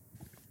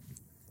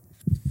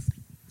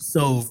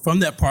 So from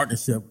that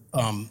partnership,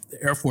 the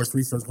Air Force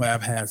Research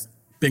Lab has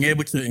been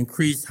able to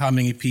increase how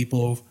many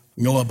people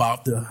know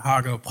about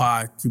how to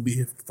apply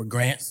for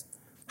grants,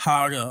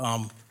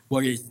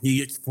 what is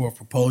needed for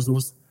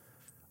proposals,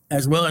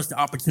 as well as the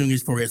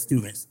opportunities for their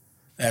students,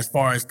 as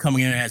far as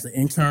coming in as an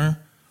intern,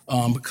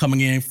 coming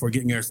in for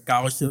getting their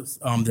scholarships,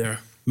 their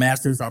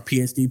master's or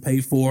PhD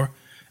paid for,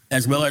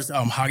 as well as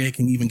how they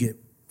can even get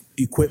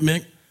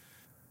equipment.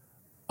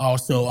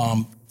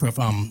 Also,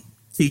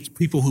 teach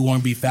people who want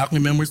to be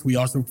faculty members. We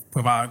also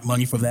provide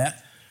money for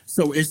that.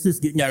 So it's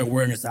just getting that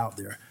awareness out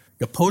there.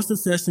 The poster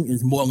session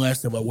is more or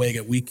less of a way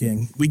that we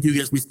do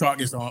this. We start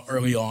this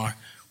early on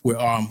with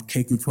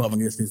K through 12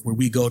 initiatives, where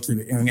we go to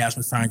the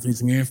International Science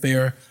Engineering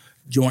Fair,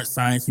 Joint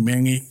Science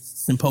Humanities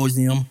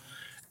Symposium,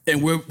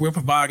 and we're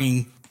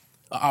providing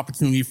an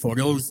opportunity for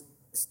those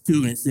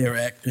students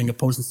there in the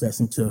poster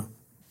session to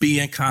be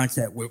in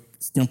contact with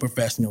STEM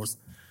professionals.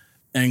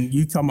 And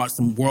you talking about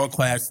some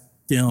world-class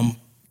STEM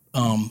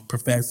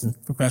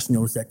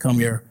professionals that come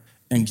here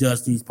and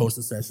judge these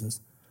poster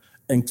sessions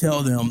and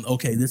tell them,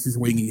 okay, this is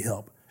where you need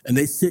help. And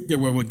they sit there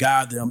where we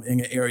guide them in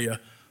the area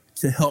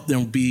to help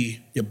them be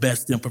the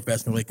best STEM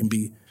professional they can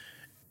be.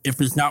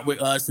 If it's not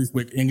with us, it's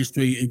with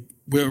industry.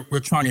 We're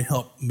trying to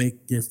help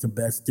make this the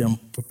best STEM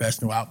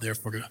professional out there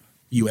for the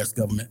U.S.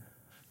 government,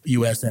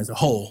 U.S. as a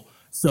whole.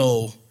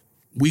 So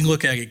we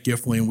look at it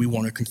differently, and we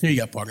want to continue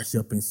that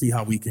partnership and see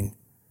how we can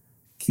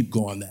keep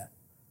going that.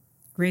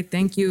 Great,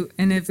 thank you.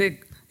 And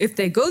if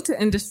they go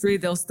to industry,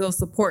 they'll still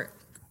support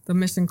the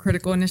mission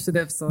critical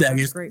initiative. So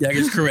that's great. That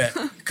is correct.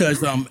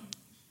 Because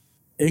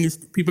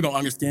people don't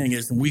understand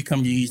is when we come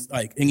to these,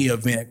 like any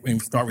event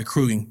and start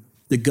recruiting,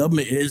 the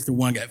government is the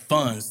one that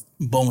funds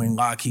Boeing,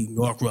 Lockheed,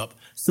 Northrop.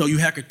 So you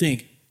have to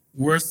think,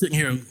 we're sitting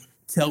here and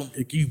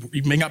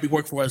you may not be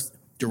working for us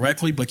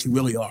directly, but you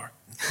really are.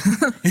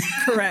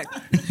 Correct.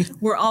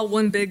 We're all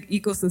one big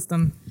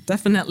ecosystem,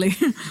 definitely.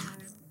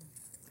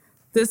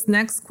 This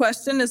next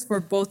question is for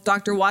both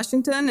Dr.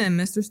 Washington and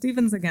Mr.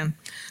 Stevens again.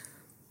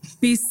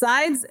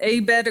 Besides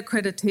ABET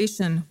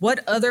accreditation,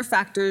 what other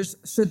factors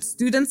should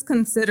students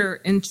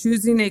consider in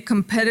choosing a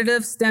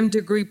competitive STEM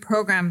degree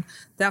program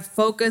that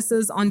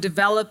focuses on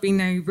developing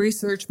a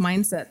research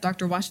mindset?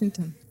 Dr.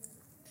 Washington.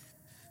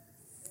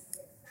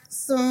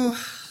 So,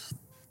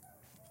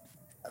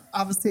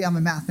 obviously I'm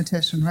a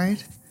mathematician,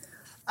 right?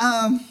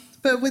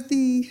 But with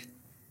if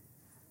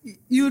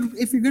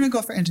you're going to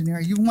go for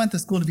engineering, you want the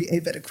school to be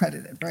ABET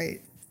accredited, right?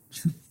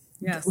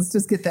 Yes. Let's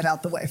just get that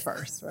out the way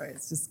first, right?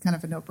 It's just kind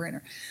of a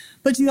no-brainer.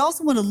 But you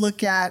also want to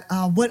look at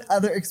what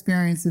other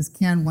experiences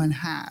can one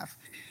have.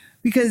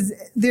 Because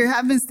there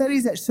have been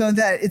studies that show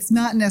that it's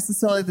not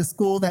necessarily the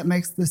school that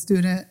makes the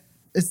student,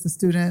 it's the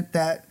student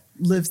that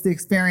lives the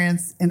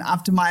experience and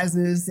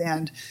optimizes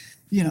and,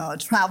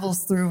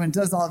 travels through and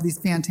does all of these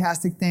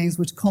fantastic things,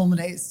 which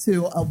culminates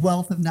to a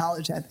wealth of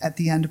knowledge at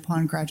the end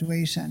upon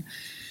graduation.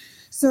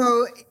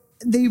 So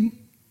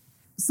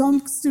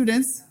some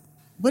students,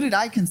 what did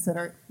I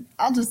consider?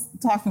 I'll just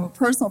talk from a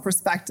personal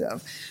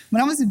perspective.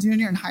 When I was a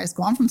junior in high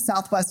school, I'm from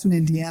southwestern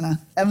Indiana,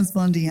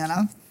 Evansville,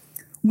 Indiana.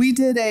 We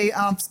did a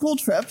school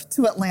trip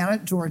to Atlanta,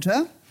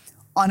 Georgia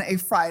on a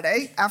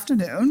Friday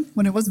afternoon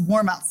when it was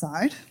warm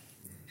outside.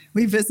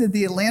 We visited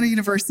the Atlanta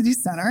University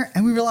Center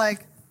and we were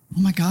like,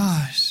 oh my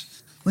gosh,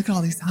 look at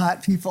all these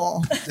hot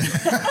people.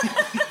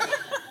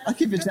 I'll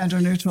keep it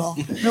gender neutral.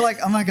 We're like,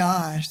 oh my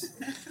gosh.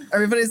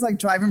 Everybody's like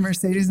driving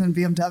Mercedes and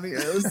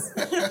BMWs.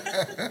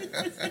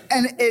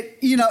 And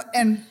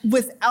and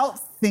without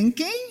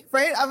thinking,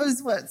 right? I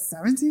was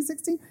 17,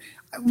 16?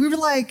 We were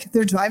like,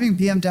 they're driving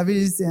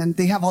BMWs and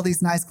they have all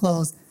these nice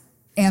clothes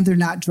and they're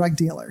not drug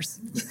dealers.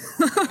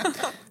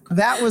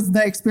 That was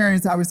the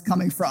experience I was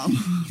coming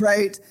from,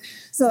 right?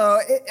 So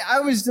I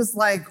was just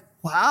like,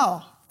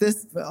 wow,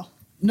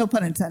 no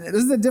pun intended.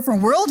 This is a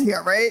different world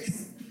here, right?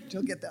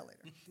 You'll get that later.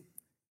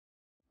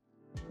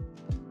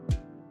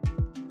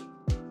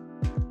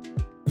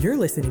 You're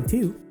listening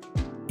to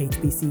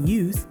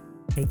HBCUs,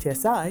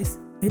 HSIs,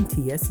 and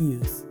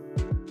TSUs.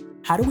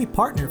 How do we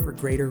partner for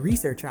greater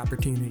research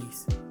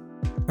opportunities?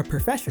 A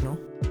professional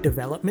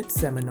development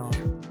seminar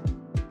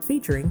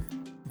featuring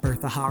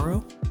Bertha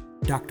Haro,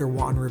 Dr.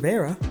 Juan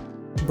Rivera,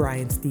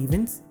 Brian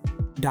Stevens,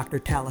 Dr.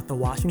 Talitha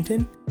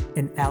Washington,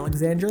 and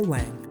Alexandra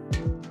Lang.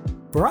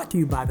 Brought to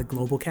you by the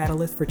Global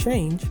Catalyst for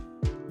Change,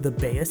 the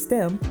Bay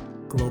STEM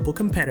Global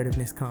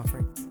Competitiveness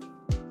Conference,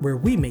 where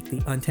we make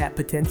the untapped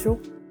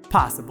potential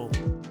possible.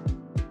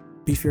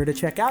 Be sure to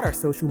check out our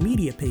social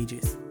media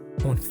pages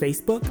on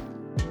Facebook,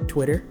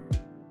 Twitter,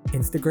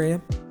 Instagram,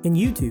 and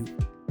YouTube.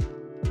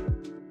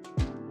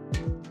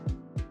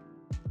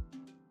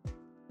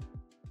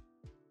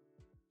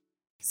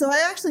 So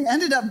I actually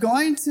ended up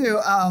going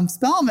to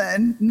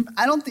Spelman.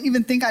 I don't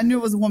even think I knew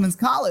it was a women's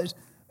college,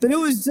 but it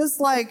was just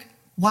like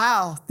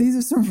wow, these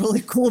are some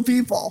really cool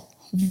people.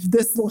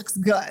 This looks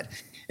good.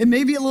 It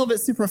may be a little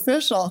bit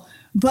superficial,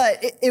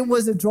 but it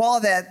was a draw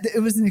that it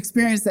was an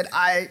experience that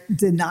I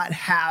did not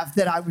have,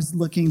 that I was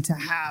looking to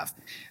have.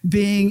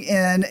 Being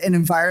in an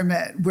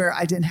environment where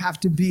I didn't have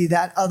to be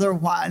that other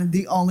one,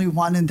 the only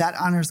one in that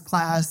honors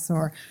class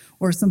or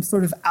some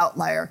sort of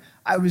outlier.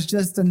 I was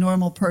just a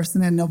normal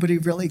person and nobody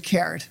really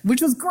cared,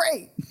 which was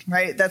great,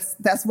 right?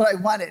 That's what I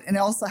wanted. And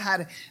I also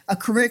had a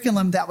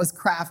curriculum that was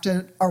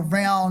crafted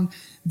around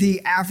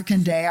the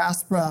African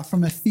diaspora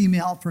from a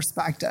female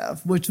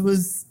perspective, which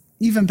was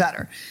even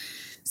better.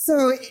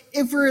 So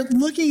if we're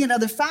looking at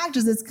other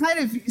factors, it's kind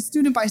of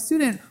student by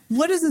student.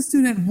 What does a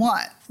student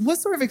want? What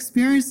sort of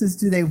experiences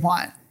do they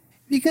want?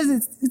 Because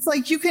it's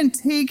like you can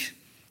take,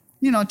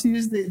 to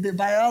use the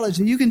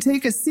biology, you can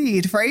take a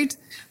seed, right?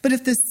 But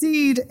if the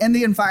seed and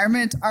the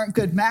environment aren't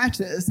good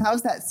matches,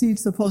 how's that seed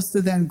supposed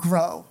to then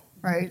grow,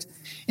 right?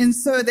 And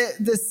so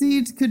the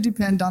seed could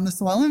depend on the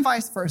soil and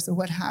vice versa,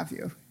 what have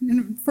you.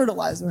 And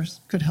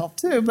fertilizers could help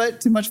too,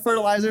 but too much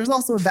fertilizer is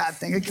also a bad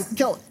thing. It can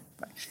kill it.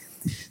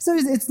 So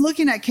it's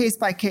looking at case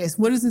by case.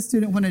 What does the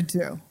student want to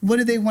do? What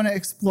do they want to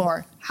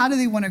explore? How do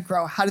they want to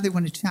grow? How do they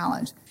want to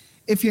challenge?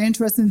 If you're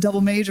interested in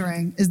double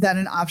majoring, is that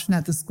an option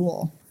at the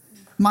school?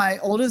 My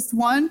oldest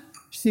one,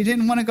 she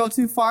didn't want to go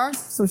too far,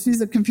 so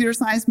she's a computer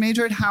science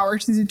major at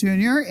Howard. She's a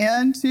junior,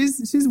 and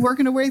she's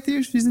working her way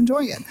through. She's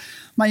enjoying it.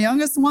 My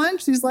youngest one,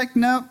 she's like,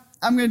 nope,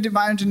 I'm going to do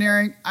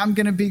bioengineering. I'm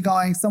going to be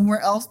going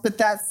somewhere else, but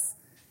that's,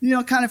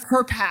 kind of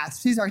her path.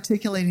 She's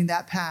articulating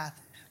that path.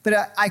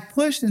 But I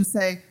push and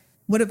say,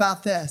 what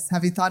about this?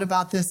 Have you thought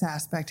about this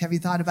aspect? Have you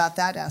thought about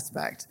that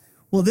aspect?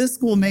 Well, this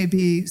school may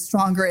be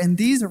stronger in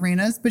these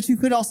arenas, but you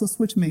could also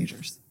switch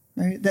majors,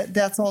 right?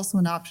 That's also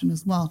an option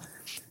as well.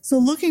 So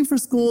looking for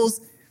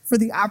schools for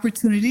the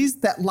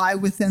opportunities that lie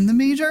within the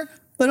major,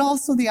 but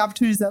also the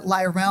opportunities that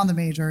lie around the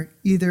major,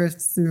 either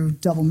through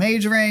double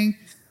majoring,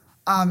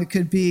 it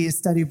could be a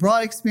study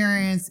abroad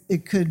experience,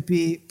 it could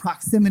be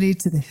proximity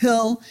to the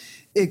Hill,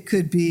 it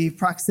could be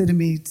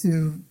proximity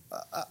to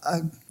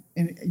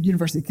in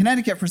University of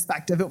Connecticut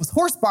perspective, it was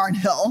Horse Barn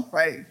Hill,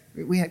 right?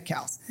 We had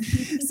cows.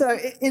 So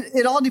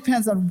it all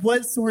depends on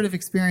what sort of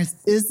experience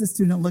is the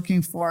student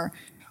looking for,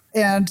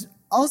 and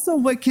also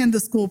what can the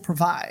school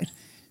provide.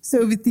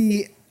 So with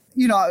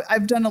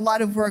I've done a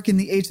lot of work in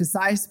the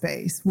HSI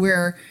space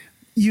where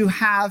you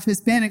have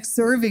Hispanic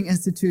serving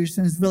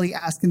institutions really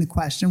asking the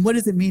question, what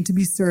does it mean to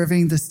be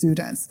serving the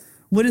students?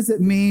 What does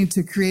it mean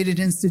to create an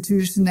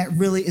institution that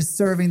really is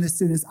serving the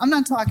students? I'm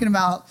not talking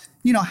about,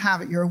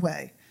 have it your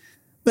way.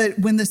 But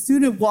when the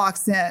student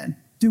walks in,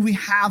 do we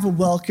have a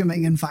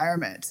welcoming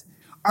environment?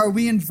 Are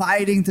we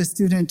inviting the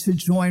student to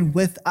join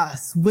with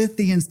us, with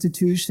the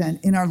institution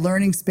in our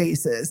learning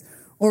spaces?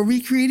 Or are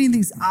we creating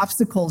these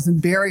obstacles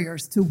and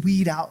barriers to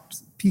weed out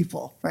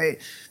people, right?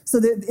 So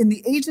that in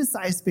the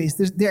HSI space,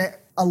 there are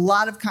a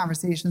lot of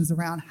conversations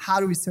around how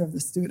do we serve the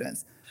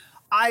students.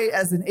 I,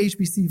 as an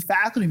HBCU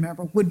faculty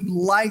member, would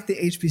like the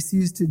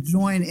HBCUs to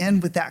join in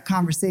with that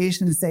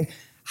conversation and say,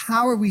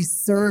 how are we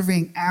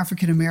serving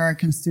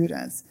African-American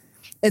students?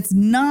 It's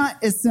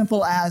not as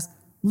simple as,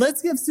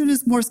 let's give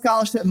students more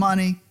scholarship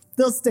money,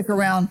 they'll stick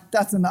around,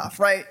 that's enough,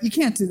 right? You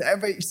can't do that.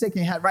 Everybody's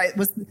shaking your head, right?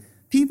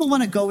 People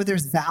want to go where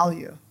there's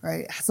value,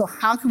 right? So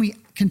how can we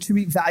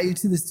contribute value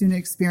to the student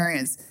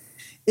experience?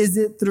 Is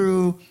it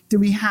through, do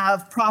we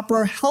have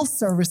proper health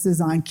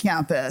services on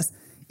campus,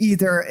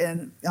 either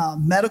in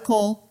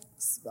medical,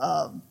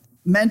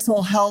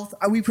 mental health?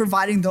 Are we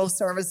providing those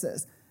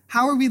services?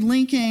 How are we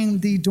linking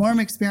the dorm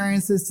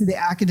experiences to the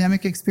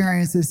academic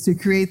experiences to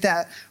create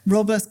that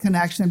robust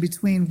connection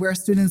between where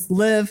students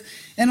live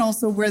and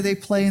also where they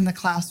play in the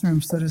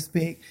classroom, so to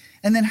speak?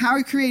 And then how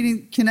are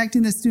we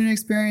connecting the student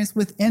experience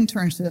with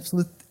internships,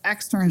 with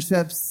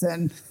externships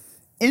and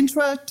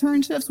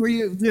intraternships, where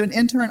you do an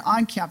intern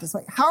on campus?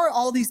 Like, how are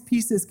all these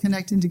pieces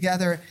connecting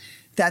together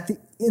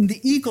in the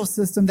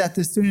ecosystem that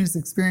the student is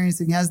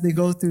experiencing as they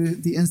go through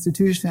the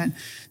institution?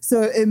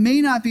 So it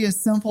may not be as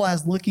simple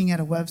as looking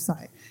at a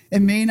website.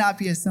 It may not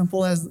be as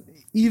simple as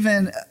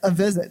even a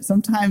visit.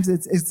 Sometimes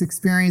it's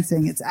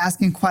experiencing, it's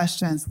asking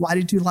questions. Why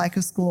did you like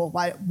a school?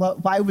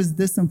 Why was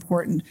this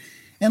important?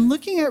 And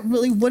looking at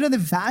really what are the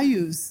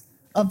values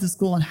of the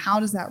school and how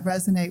does that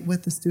resonate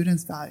with the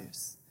students'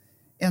 values?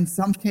 In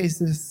some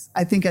cases,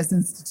 I think as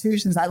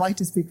institutions, I like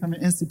to speak from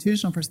an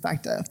institutional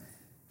perspective.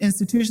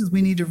 Institutions,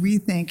 we need to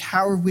rethink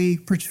how are we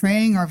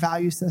portraying our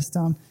value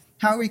system,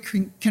 how are we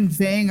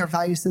conveying our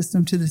value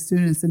system to the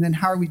students, and then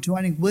how are we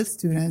joining with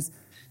students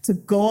to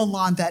go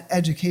along that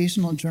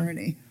educational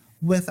journey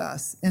with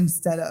us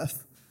instead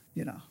of,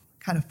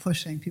 kind of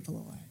pushing people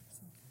away.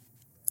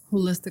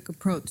 Holistic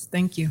approach.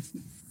 Thank you.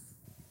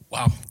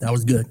 Wow, that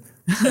was good.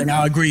 And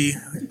I agree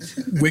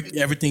with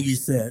everything you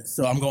said.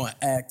 So I'm going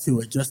to add to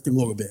it just a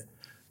little bit.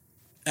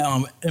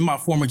 In my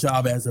former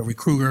job as a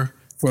recruiter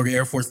for the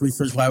Air Force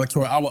Research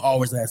Laboratory, I would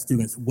always ask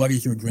students, what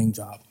is your dream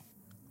job?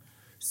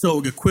 So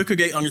the quicker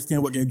they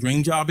understand what their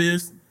dream job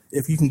is,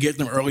 if you can get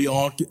them early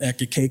on at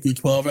the K through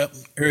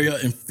 12 area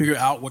and figure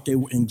out what they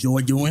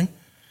enjoy doing,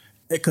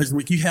 Because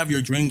when you have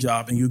your dream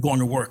job and you're going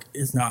to work,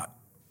 it's not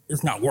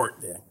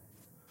work then.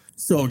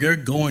 So they're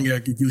going there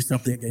to do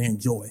something that they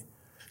enjoy.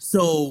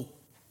 So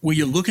when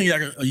you're looking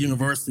at a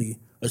university,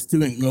 a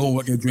student knowing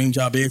what their dream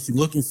job is, you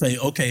look and say,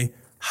 okay,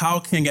 how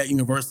can that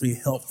university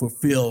help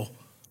fulfill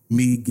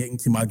me getting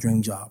to my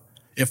dream job?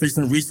 If it's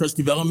in research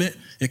development,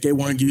 if they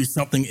want to do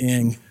something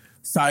in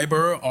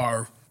cyber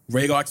or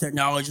radar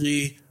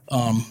technology,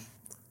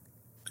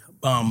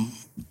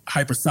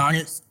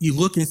 hypersonics, you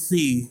look and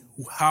see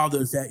how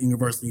does that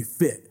university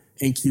fit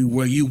into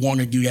where you want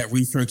to do that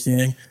research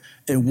in,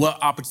 and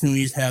what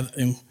opportunities have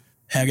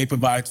they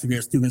provided to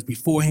their students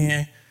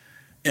beforehand,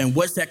 and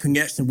what's that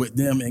connection with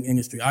them in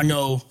industry. I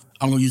know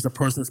I'm going to use a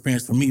personal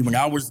experience for me. When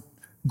I was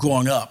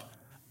growing up,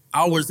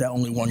 I was the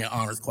only one in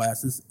honors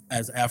classes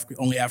as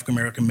only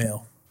African-American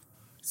male,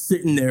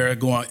 sitting there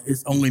going,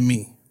 it's only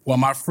me, while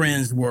my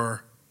friends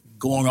were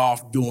going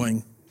off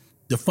doing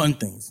the fun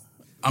things.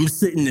 I'm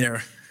sitting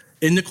there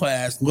in the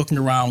class looking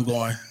around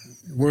going,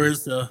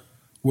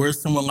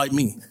 where's someone like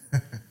me?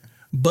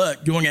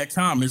 But during that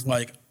time, it's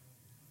like,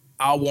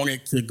 I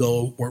wanted to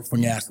go work for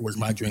NASA, was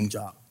my dream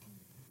job.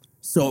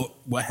 So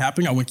what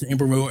happened? I went to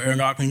Embry-Riddle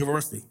Aeronautical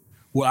University,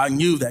 where I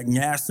knew that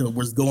NASA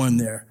was going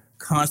there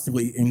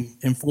constantly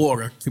in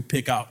Florida to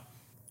pick out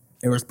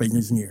aerospace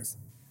engineers.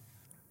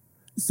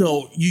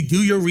 So you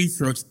do your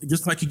research,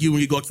 just like you do when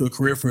you go to a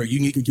career fair.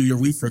 You need to do your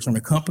research on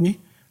the company.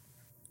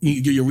 You need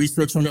to do your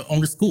research on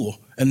the school.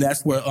 And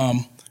that's what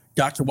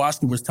Dr.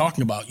 Washington was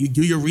talking about. You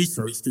do your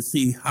research to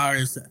see how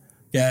is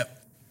that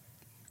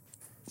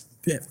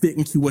fit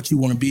into what you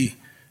want to be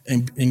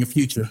in the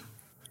future.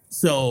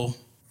 So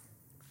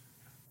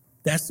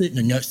that's it in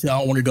a nutshell. I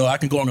don't want to go. I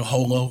can go on a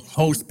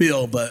whole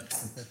spiel, but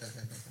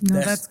No,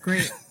 that's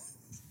great.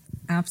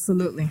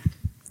 Absolutely.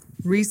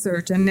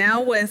 Research. And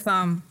now with,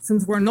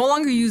 since we're no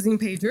longer using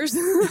pagers,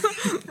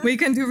 we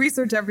can do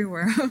research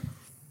everywhere.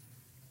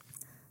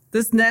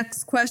 This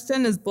next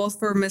question is both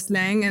for Ms.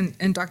 Lang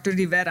and Dr.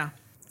 Rivera.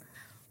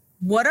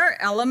 What are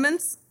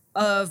elements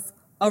of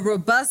a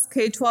robust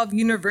K-12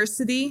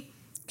 university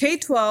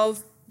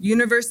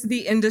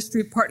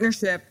industry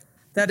partnership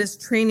that is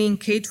training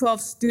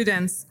K-12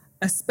 students,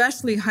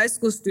 especially high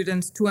school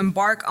students, to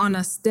embark on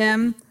a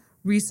STEM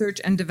research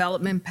and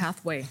development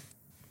pathway?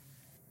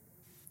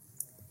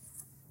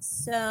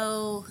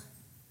 So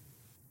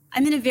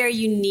I'm in a very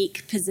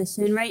unique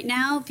position right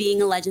now,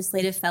 being a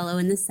legislative fellow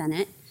in the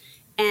Senate.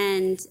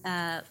 And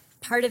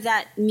part of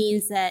that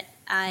means that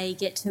I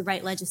get to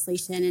write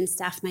legislation and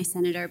staff my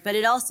senator, but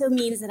it also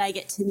means that I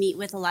get to meet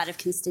with a lot of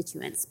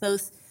constituents,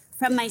 both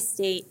from my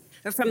state,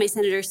 or from my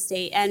senator's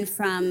state, and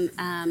from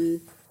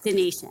the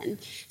nation.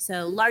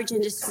 So large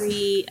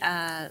industry,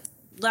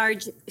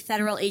 large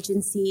federal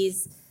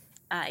agencies.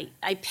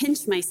 I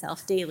pinch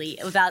myself daily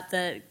about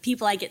the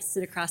people I get to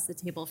sit across the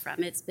table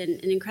from. It's been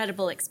an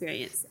incredible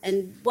experience.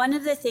 And one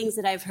of the things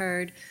that I've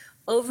heard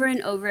over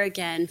and over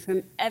again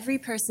from every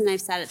person I've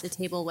sat at the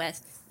table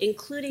with,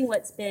 including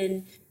what's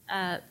been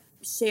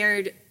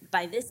shared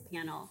by this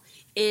panel,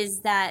 is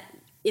that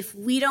if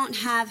we don't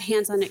have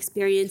hands-on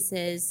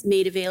experiences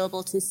made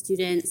available to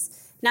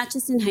students, not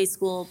just in high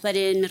school, but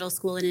in middle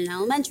school and in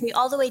elementary,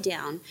 all the way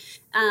down,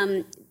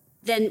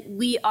 then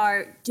we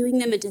are doing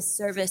them a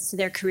disservice to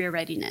their career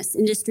readiness.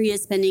 Industry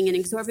is spending an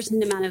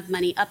exorbitant amount of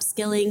money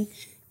upskilling.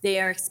 They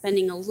are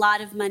spending a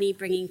lot of money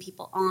bringing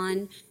people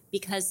on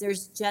because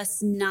there's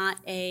just not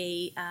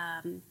a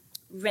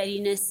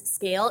readiness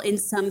scale in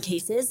some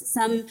cases.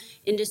 Some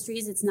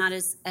industries it's not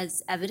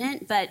as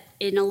evident, but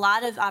in a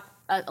lot of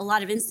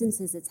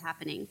instances it's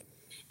happening.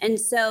 And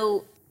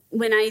so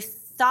when I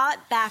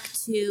thought back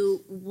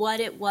to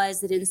what it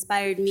was that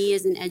inspired me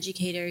as an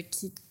educator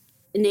to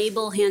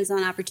enable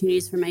hands-on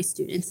opportunities for my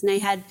students, and I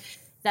had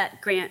that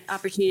grant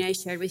opportunity I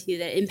shared with you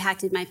that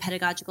impacted my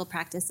pedagogical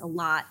practice a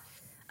lot.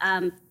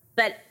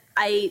 But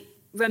I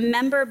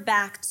remember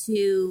back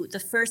to the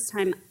first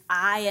time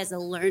I, as a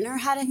learner,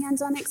 had a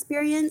hands-on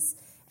experience,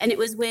 and it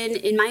was when,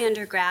 in my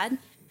undergrad,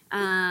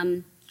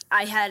 I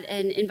had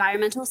an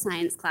environmental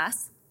science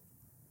class,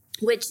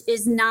 which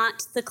is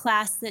not the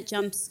class that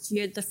jumps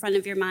to the front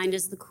of your mind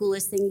as the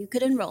coolest thing you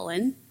could enroll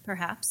in,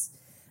 perhaps.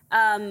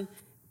 But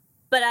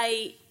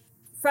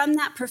from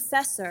that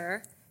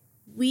professor,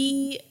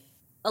 we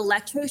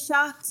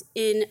electroshocked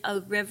in a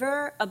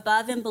river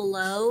above and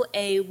below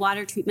a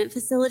water treatment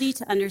facility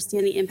to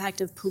understand the impact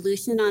of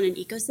pollution on an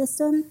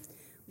ecosystem.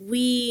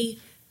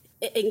 We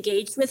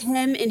engaged with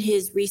him in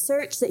his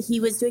research that he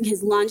was doing,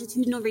 his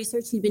longitudinal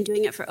research. He'd been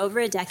doing it for over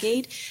a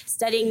decade,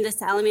 studying the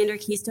salamander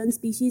keystone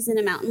species in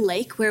a mountain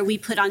lake, where we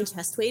put on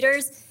chest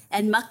waders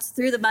and mucked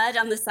through the mud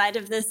on the side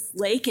of this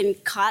lake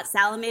and caught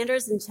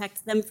salamanders and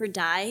checked them for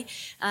dye,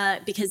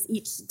 because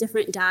each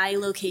different dye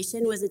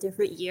location was a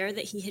different year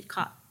that he had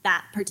caught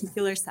that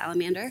particular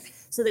salamander,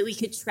 so that we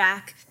could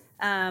track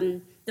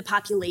the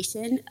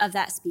population of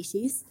that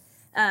species.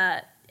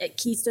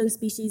 Keystone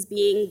species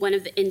being one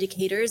of the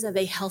indicators of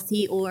a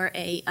healthy or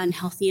a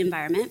unhealthy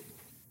environment.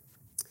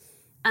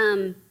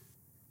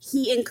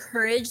 He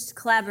encouraged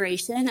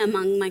collaboration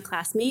among my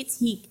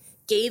classmates. He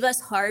gave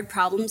us hard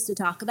problems to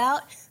talk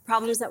about,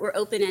 problems that were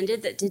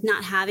open-ended that did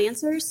not have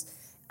answers.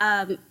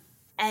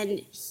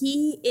 And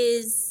he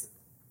is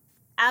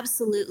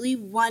absolutely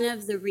one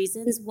of the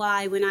reasons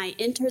why when I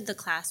entered the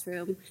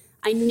classroom,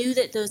 I knew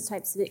that those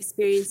types of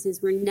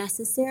experiences were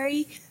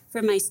necessary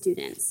for my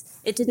students.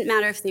 It didn't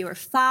matter if they were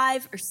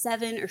 5 or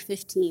 7 or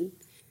 15.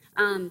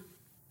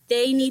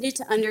 They needed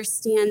to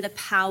understand the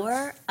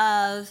power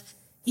of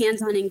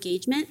hands-on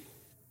engagement.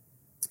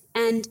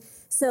 And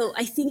so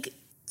I think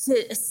to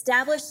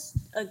establish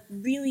a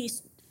really,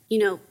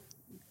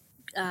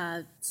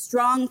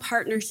 strong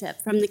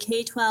partnership from the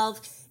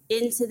K-12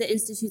 into the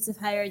institutes of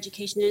higher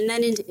education and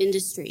then into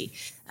industry,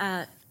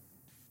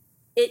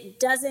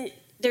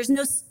 there's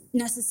no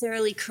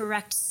necessarily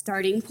correct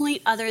starting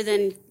point other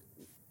than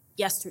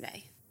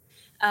yesterday.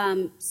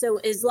 So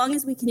as long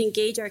as we can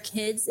engage our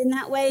kids in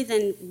that way,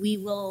 then we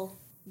will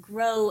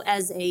grow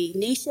as a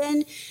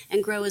nation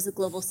and grow as a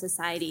global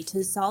society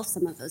to solve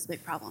some of those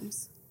big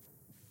problems.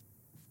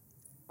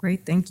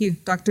 Great, thank you.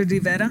 Dr.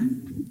 Rivera?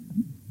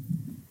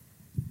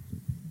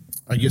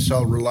 I guess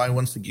I'll rely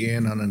once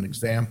again on an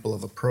example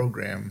of a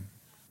program.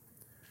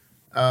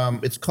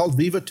 It's called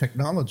Viva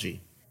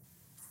Technology.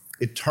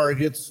 It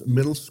targets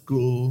middle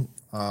school,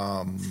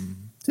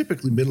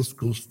 typically middle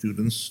school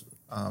students,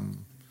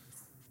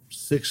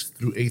 6th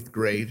through 8th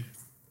grade.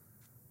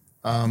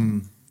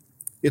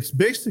 It's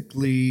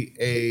basically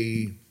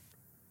a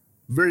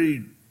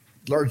very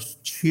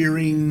large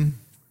cheering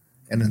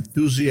and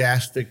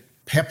enthusiastic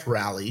pep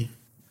rally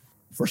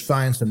for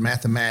science and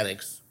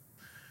mathematics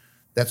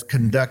that's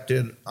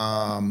conducted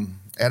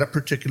at a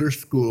particular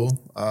school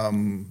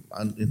in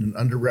an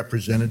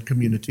underrepresented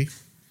community.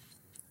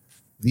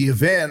 The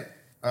event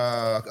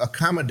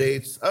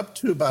accommodates up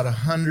to about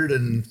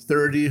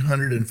 130,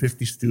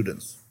 150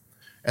 students,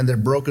 and they're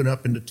broken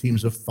up into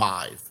teams of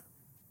 5.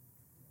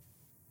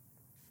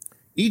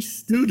 Each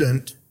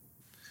student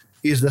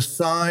is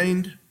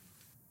assigned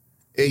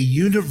a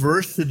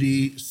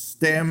university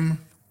STEM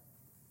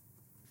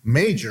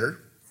major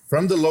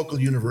from the local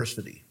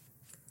university.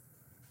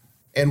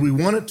 And we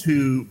wanted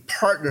to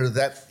partner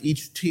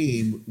each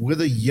team with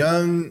a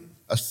young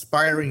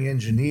aspiring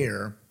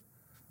engineer,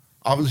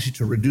 obviously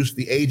to reduce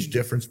the age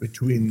difference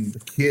between the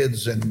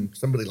kids and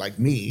somebody like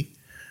me,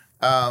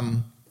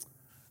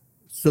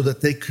 so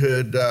that they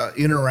could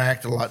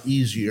interact a lot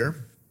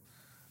easier.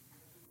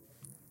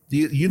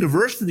 The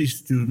university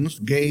students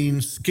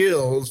gain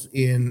skills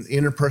in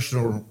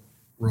interpersonal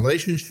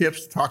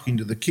relationships, talking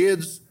to the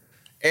kids,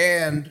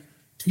 and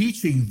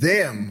teaching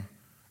them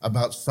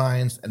about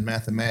science and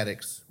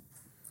mathematics.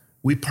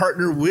 We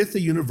partner with the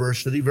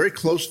university very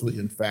closely,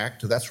 in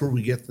fact. That's where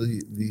we get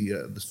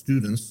the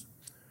students.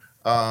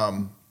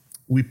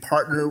 We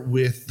partner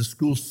with the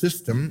school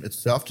system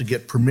itself to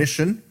get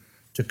permission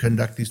to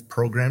conduct these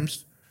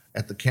programs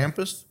at the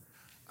campus.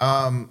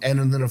 And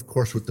then, of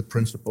course, with the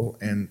principal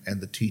and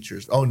the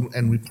teachers. Oh,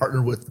 and we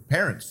partner with the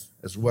parents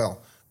as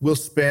well. We'll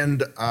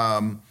spend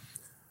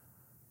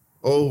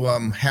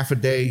half a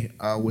day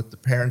with the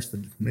parents,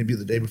 maybe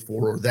the day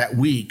before or that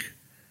week,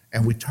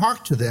 and we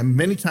talk to them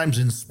many times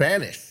in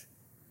Spanish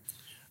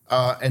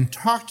and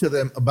talk to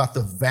them about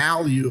the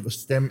value of a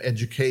STEM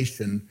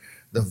education,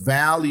 the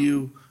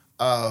value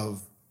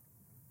of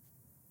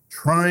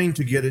trying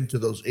to get into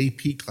those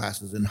AP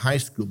classes in high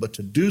school, but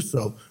to do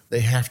so, they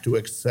have to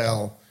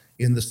excel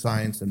in the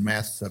science and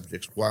math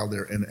subjects while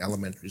they're in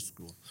elementary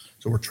school.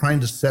 So we're trying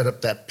to set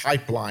up that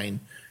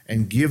pipeline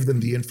and give them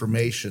the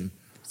information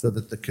so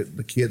that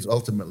the kids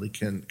ultimately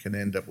can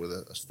end up with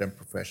a STEM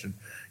profession.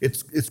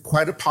 It's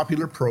quite a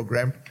popular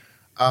program.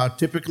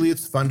 Typically,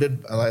 it's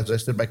funded, as I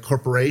said, by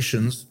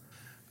corporations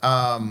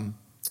and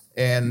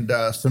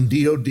some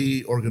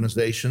DoD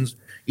organizations.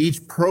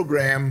 Each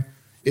program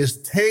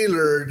is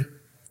tailored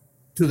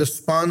to the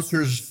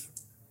sponsor's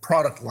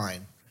product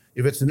line.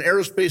 If it's an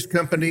aerospace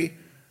company,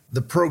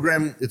 the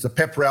program, it's a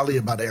pep rally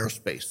about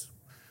aerospace.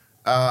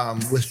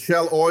 With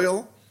Shell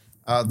Oil,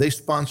 they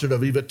sponsored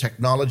Aviva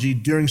Technology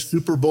during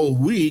Super Bowl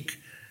week,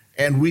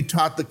 and we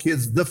taught the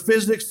kids the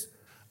physics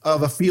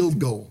of a field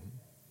goal.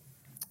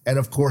 And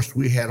of course,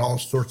 we had all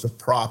sorts of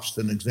props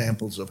and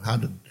examples of how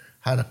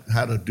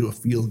to do a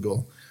field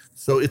goal.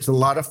 So it's a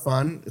lot of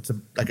fun.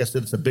 Like I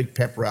said, it's a big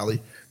pep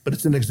rally, but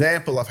it's an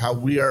example of how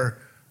we are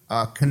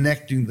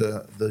connecting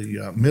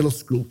the middle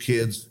school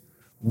kids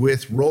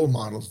with role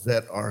models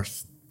that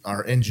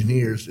are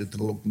engineers at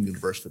the local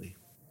university.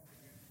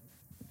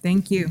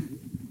 Thank you.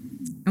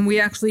 And we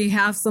actually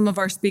have some of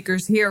our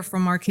speakers here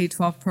from our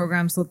K-12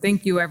 program, so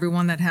thank you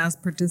everyone that has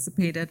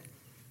participated.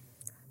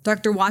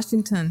 Dr.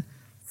 Washington,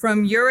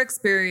 from your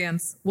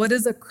experience, what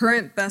is a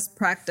current best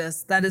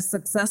practice that is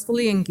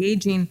successfully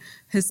engaging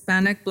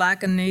Hispanic,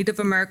 Black, and Native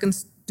American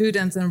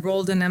students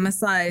enrolled in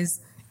MSIs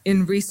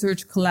in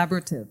research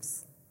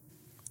collaboratives?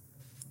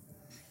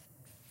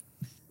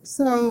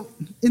 So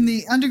in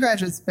the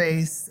undergraduate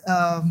space,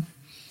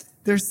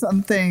 there's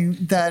something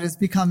that is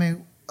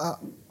becoming a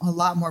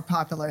lot more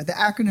popular. The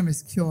acronym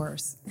is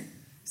CURES,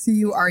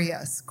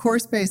 C-U-R-E-S,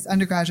 Course-Based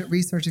Undergraduate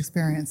Research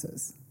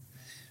Experiences.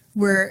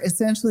 where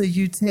essentially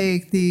you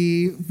take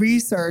the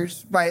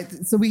research, right?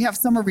 So we have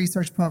summer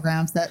research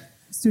programs that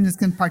students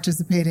can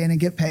participate in and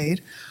get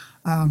paid.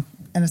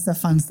 NSF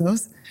funds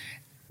those.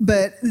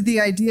 But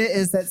the idea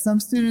is that some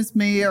students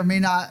may or may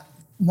not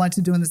want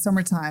to do in the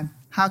summertime.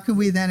 How can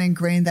we then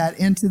ingrain that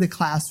into the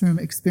classroom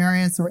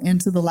experience or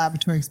into the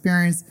laboratory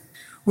experience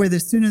where the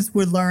students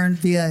would learn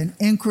via an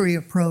inquiry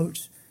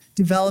approach,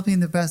 developing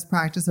the best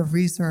practice of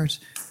research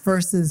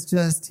versus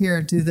just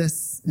here, do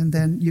this, and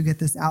then you get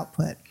this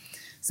output.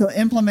 So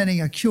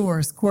implementing a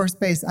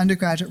course-based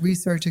undergraduate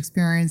research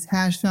experience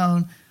has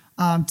shown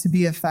to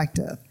be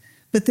effective.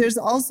 But there's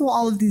also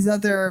all of these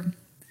other,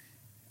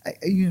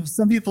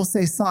 some people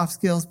say soft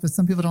skills, but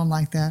some people don't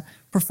like that.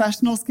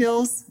 Professional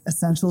skills,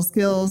 essential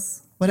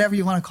skills, whatever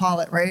you want to call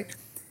it, right?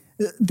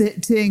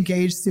 To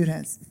engage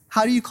students.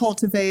 How do you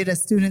cultivate a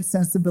student's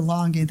sense of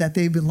belonging, that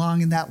they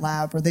belong in that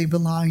lab or they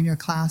belong in your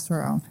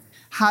classroom?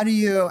 How do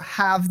you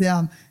have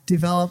them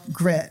develop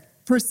grit,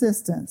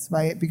 persistence,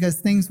 right? Because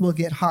things will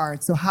get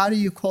hard. So how do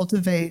you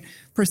cultivate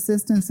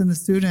persistence in the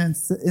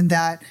students in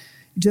that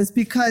just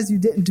because you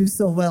didn't do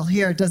so well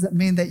here doesn't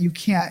mean that you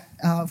can't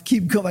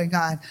keep going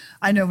on.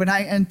 I know when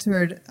I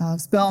entered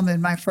Spelman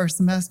my first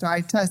semester,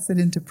 I tested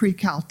into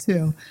Pre-Cal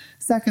 2.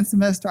 Second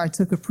semester, I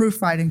took a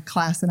proofwriting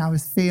class and I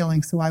was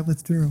failing, so I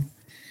withdrew.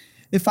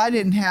 If I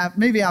didn't have,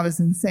 maybe I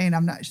was insane,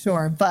 I'm not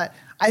sure, but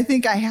I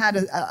think I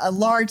had a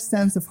large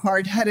sense of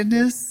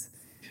hard-headedness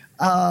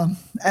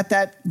at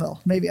that,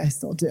 well, maybe I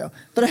still do,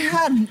 but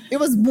it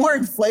was more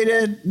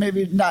inflated,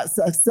 maybe not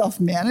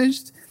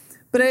self-managed.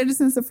 But I had a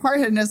sense of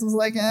hard-headedness. It was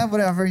like,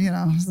 whatever,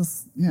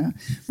 just,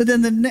 But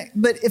then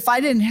but if I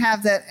didn't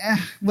have that,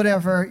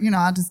 whatever,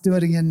 I'll just do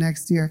it again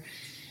next year.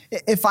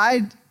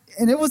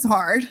 And it was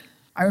hard.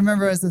 I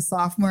remember as a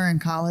sophomore in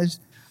college,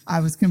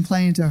 I was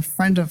complaining to a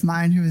friend of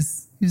mine he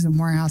was in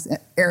Morehouse,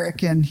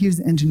 Eric, and he was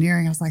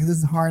engineering. I was like, this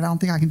is hard. I don't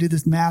think I can do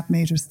this math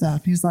major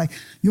stuff. He was like,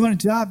 you want a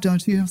job,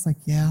 don't you? I was like,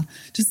 yeah,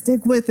 just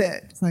stick with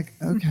it. It's like,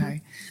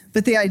 okay.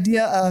 But the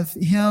idea of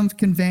him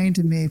conveying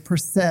to me,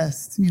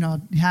 persist,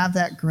 have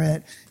that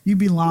grit, you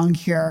belong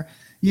here,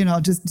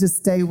 just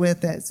stay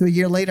with it. So a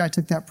year later, I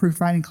took that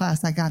proofwriting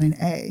class. I got an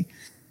A.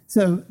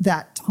 So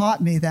that taught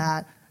me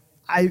that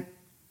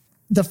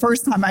the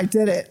first time I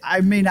did it, I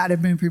may not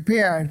have been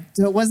prepared.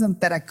 So it wasn't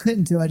that I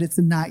couldn't do it, it's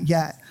a not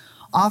yet.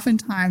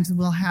 Oftentimes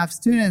we'll have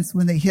students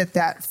when they hit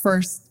that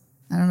first,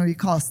 I don't know what you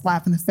call a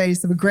slap in the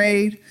face of a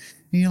grade,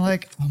 and you're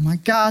like, oh my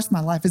gosh, my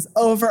life is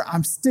over,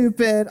 I'm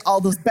stupid, all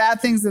those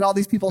bad things that all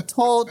these people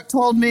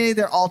told me,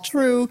 they're all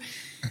true.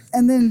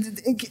 And then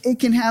it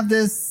can have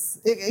this,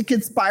 it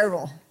can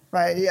spiral,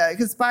 right? Yeah, it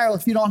can spiral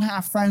if you don't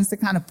have friends to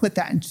kind of put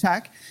that in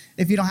check,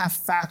 if you don't have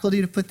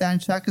faculty to put that in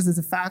check, because as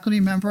a faculty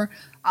member,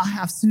 I'll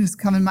have students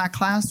come in my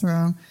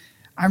classroom.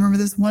 I remember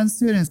this one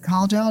student in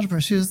college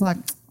algebra, she was like,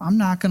 I'm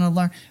not going to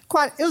learn.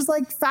 It was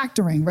like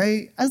factoring,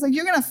 right? I was like,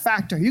 you're going to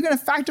factor. You're going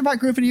to factor by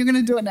group and you're going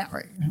to do it now,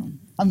 right?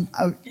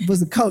 I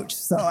was a coach,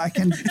 so I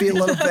can be a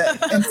little bit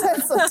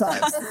intense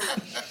sometimes.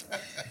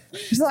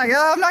 She's like,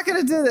 oh, I'm not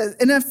going to do this.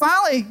 And then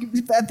finally,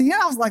 at the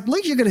end, I was like,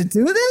 look, you're going to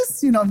do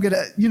this? I'm going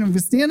to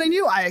stand on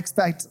you. I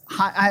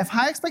have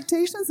high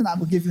expectations and I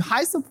will give you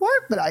high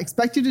support, but I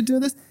expect you to do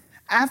this.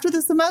 After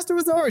the semester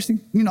was over, she,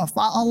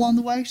 all along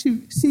the way,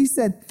 she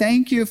said,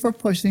 thank you for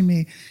pushing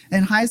me.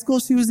 In high school,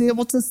 she was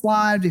able to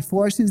slide.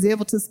 Before she was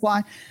able to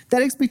slide,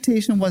 that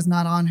expectation was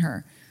not on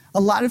her. A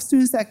lot of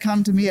students that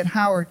come to me at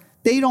Howard,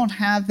 they don't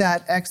have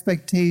that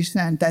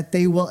expectation that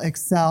they will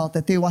excel,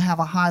 that they will have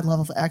a high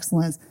level of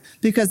excellence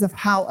because of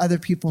how other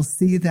people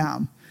see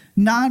them.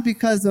 Not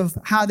because of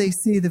how they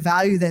see the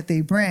value that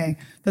they bring,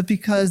 but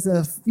because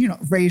of,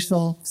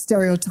 racial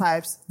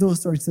stereotypes, those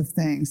sorts of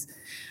things,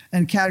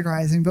 and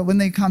categorizing. But when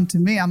they come to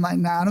me, I'm like,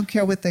 nah, I don't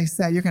care what they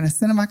say. You're going to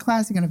sit in my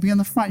class, you're going to be in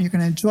the front, you're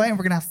going to enjoy it, and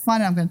we're going to have fun,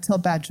 and I'm going to tell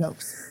bad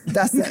jokes.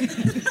 That's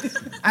it.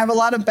 I have a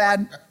lot of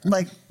bad,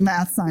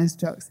 math, science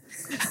jokes.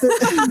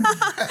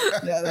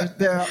 Yeah,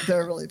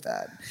 they're really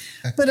bad.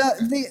 But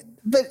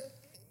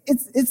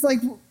it's like,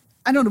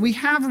 I don't know, we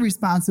have a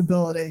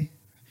responsibility.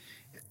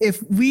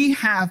 If we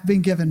have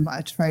been given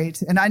much, right?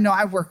 And I know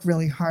I work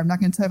really hard. I'm not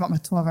going to tell you about my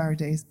 12-hour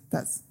days.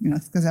 That's,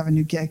 because I have a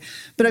new gig.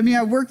 But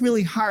I work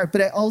really hard.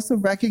 But I also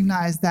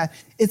recognize that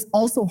it's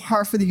also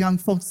hard for the young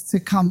folks who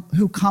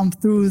come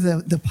through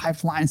the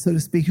pipeline, so to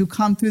speak, who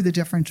come through the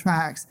different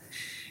tracks.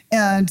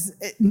 And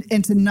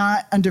to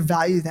not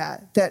undervalue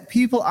that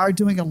people are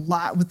doing a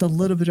lot with a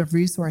little bit of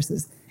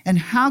resources. And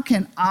how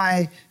can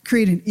I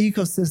create an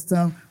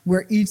ecosystem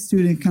where each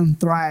student can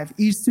thrive?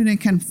 Each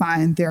student can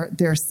find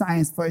their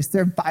science voice,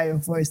 their bio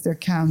voice, their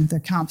comp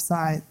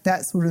sci,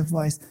 that sort of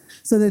voice,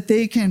 so that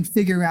they can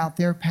figure out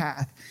their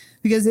path.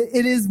 Because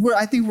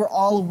I think we're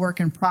all a work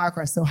in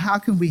progress. So how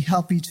can we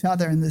help each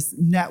other in this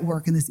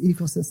network, in this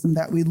ecosystem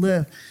that we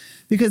live?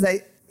 Because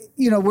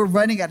we're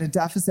running at a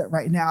deficit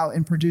right now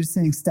in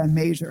producing STEM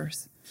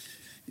majors.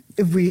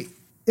 Think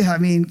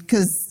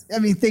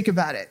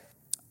about it.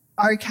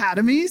 Our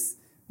academies,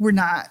 were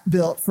not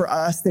built for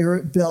us. They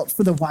were built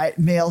for the white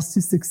males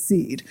to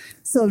succeed.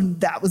 So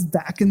that was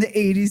back in the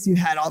 80s. You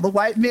had all the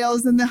white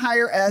males in the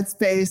higher ed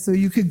space, so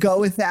you could go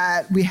with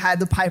that. We had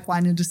the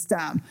pipeline into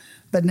STEM.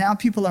 But now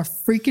people are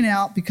freaking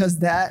out because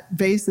that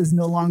base is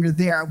no longer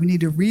there. We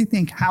need to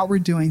rethink how we're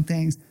doing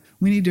things.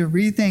 We need to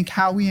rethink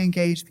how we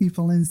engage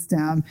people in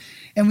STEM.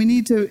 And we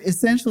need to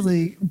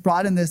essentially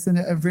broaden this in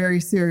a very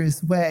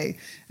serious way.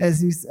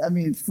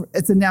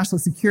 It's a national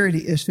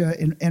security issue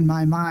in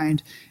my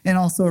mind, and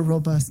also a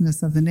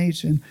robustness of the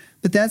nation.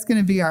 But that's going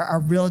to be our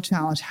real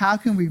challenge. How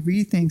can we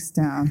rethink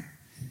STEM?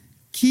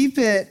 Keep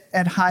it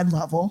at high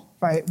level,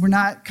 right? We're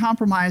not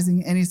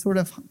compromising any sort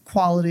of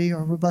quality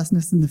or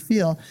robustness in the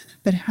field,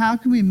 but how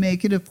can we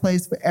make it a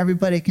place where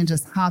everybody can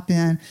just hop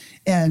in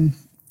and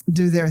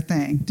do their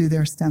thing, do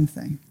their STEM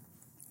thing?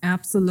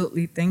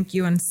 Absolutely. Thank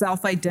you. And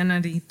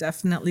self-identity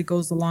definitely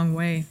goes a long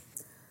way.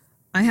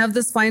 I have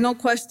this final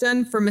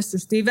question for Mr.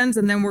 Stevens,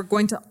 and then we're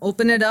going to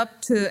open it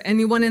up to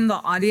anyone in the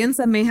audience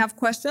that may have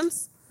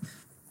questions.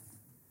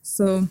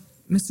 So,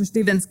 Mr.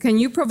 Stevens, can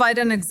you provide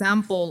an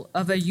example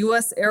of a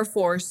U.S. Air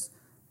Force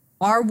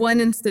R1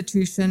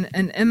 institution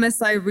and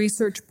MSI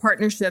research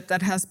partnership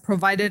that has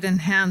provided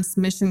enhanced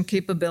mission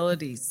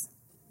capabilities?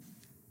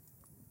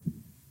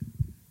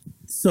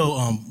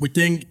 So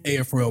within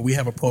AFRL, we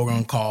have a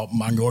program called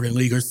Minority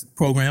Leaders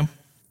Program,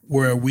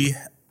 where we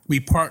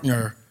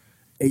partner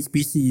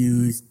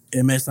HBCUs,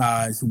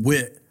 MSIs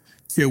with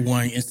Tier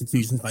 1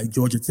 institutions like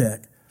Georgia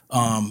Tech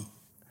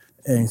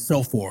and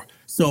so forth.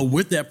 So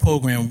with that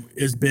program,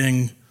 it's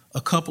been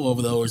a couple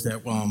of those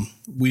that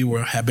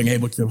have been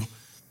able to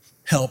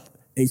help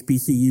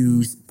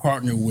HBCUs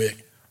partner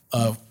with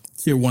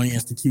Tier 1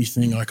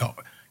 institution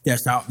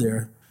that's out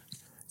there.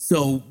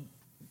 So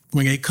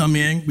when they come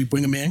in, we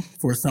bring them in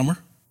for a summer.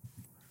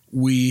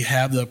 We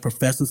have the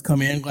professors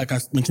come in, like I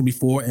mentioned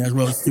before, as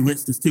well as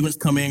students. The students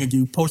come in and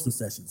do poster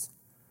sessions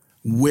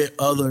with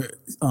other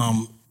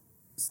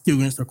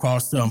students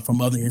across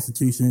from other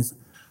institutions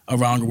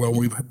around the world.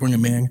 When we bring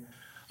them in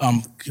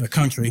the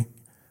country.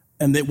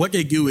 And what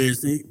they do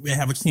is they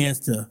have a chance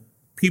to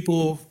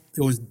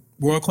those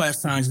world-class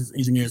scientists,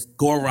 engineers,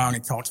 go around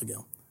and talk to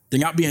them. They're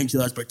not being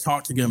judged, but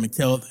talk to them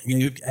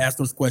and ask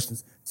those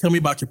questions. Tell me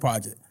about your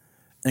project.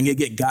 And they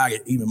get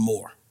guided even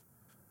more.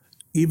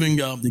 Even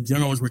the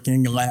generals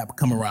within the lab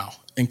come around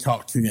and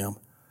talk to them.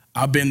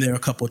 I've been there a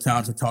couple of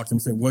times to talk to them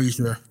and say, what is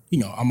your,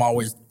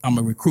 I'm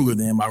a recruiter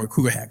then, my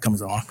recruiter hat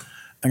comes on.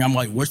 And I'm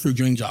like, what's your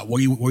dream job?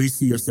 Where do you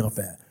see yourself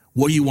at?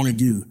 What do you want to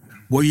do?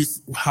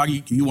 How do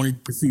you want to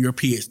pursue your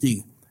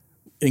PhD?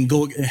 And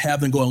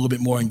have them go a little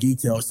bit more in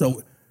detail.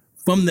 So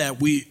from that,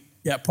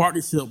 that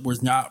partnership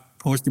was not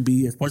supposed to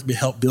be, it's supposed to be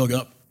help build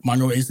up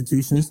minority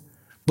institutions.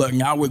 But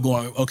now we're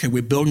going, okay,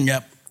 we're building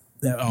that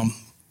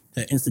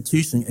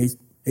institution,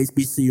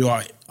 HBCU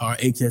or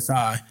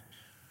HSI,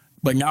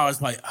 but now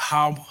it's like,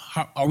 how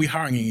are we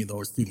hiring any of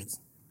those students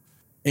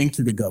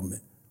into the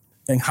government?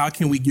 And how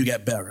can we do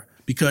that better?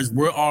 Because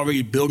we're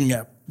already building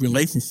that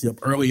relationship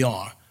early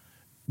on.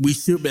 We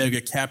should be able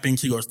to tap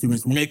into those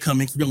students when they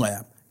come into the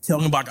lab, tell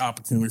them about the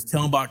opportunities,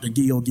 tell them about the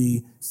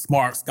DoD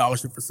SMART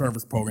Scholarship for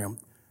Service program,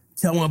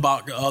 tell them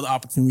about the other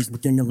opportunities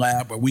within the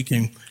lab where we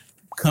can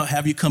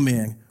have you come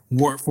in,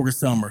 work for the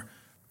summer,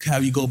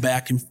 have you go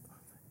back and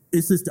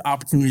it's just the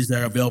opportunities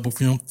that are available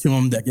to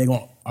them that they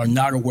are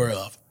not aware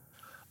of.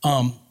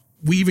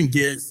 We even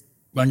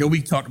I know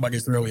we talked about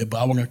this earlier,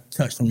 but I want to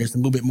touch on this a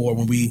little bit more.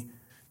 The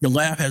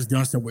lab has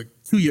done so with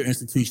 2-year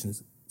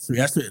institutions. So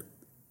that's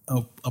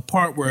a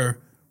part where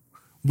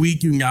we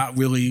do not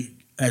really,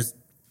 as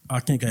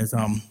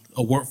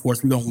a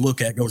workforce, we don't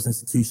look at those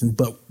institutions.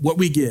 But what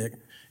we did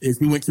is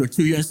we went to a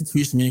 2-year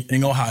institution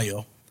in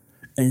Ohio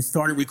and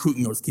started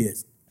recruiting those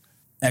kids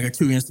at a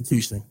 2-year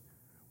institution.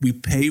 We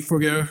paid for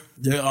their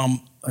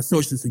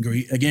associate's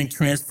degree, again,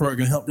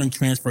 help them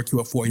transfer to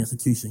a 4-year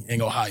institution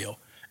in Ohio,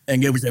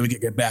 and they was able to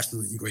get their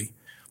bachelor's degree.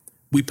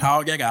 We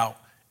powered that out.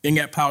 In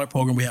that pilot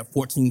program, we have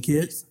 14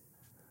 kids,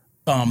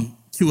 2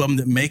 of them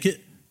that make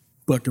it,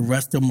 but the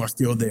rest of them are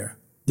still there.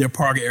 They're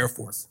part of the Air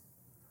Force.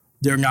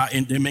 Some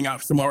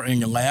are in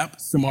the lab,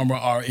 some of them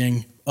are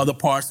in other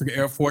parts of the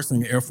Air Force,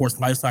 in the Air Force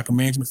Lifecycle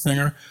Management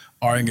Center,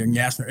 or in the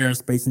National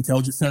Aerospace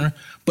Intelligence Center,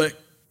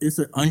 but it's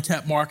an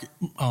untapped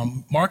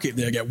market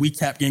there that we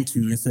tapped into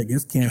and said,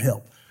 this can't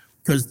help.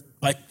 Because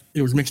like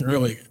it was mentioned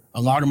earlier,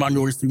 a lot of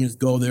minority students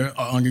go there,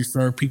 or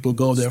underserved people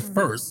go there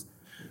first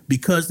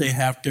because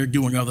they're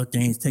doing other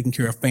things, taking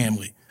care of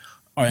family,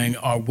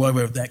 or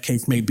whatever that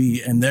case may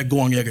be, and they're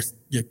going there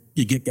to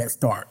get that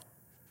start.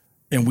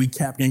 And we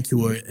tapped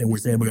into it and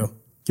was able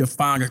to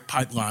find a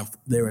pipeline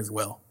there as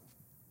well.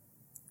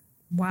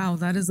 Wow,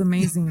 that is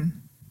amazing.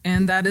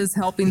 And that is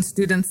helping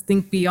students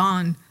think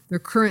beyond their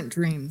current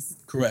dreams.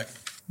 Correct.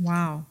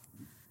 Wow.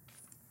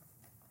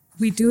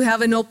 We do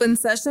have an open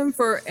session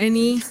for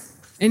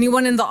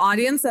anyone in the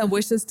audience that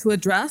wishes to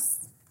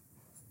address.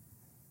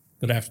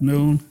 Good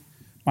afternoon.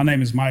 My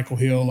name is Michael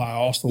Hill. I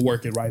also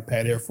work at Wright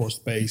Pat Air Force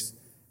Base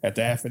at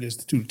the Afford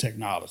Institute of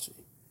Technology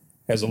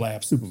as a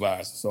lab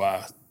supervisor. So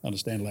I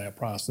understand lab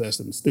process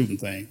and the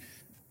student thing.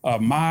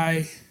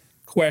 My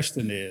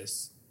question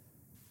is,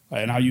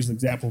 and I'll use an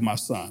example of my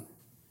son.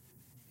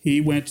 He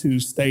went to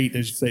state,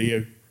 as you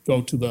say,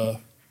 go to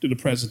do the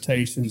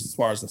presentations as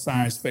far as the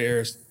science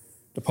fairs,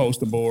 the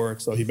poster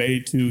board. So he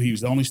made it he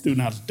was the only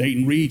student out of the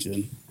Dayton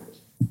region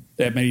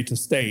that made it to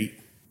state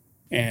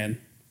and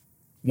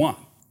won,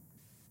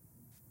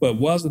 but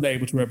wasn't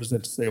able to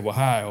represent the state of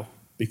Ohio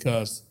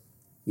because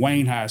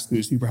Wayne High School,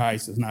 Huber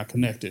Heights, is not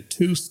connected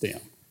to STEM.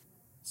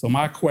 So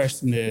my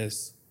question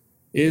is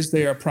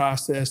there a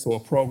process or a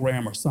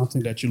program or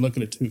something that you're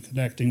looking into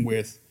connecting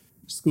with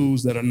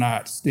schools that are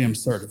not STEM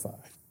certified?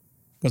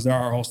 Because there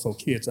are also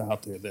kids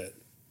out there that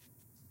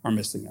are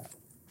missing out.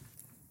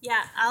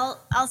 Yeah,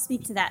 I'll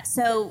speak to that.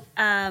 So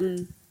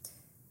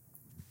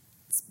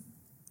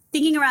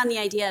thinking around the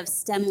idea of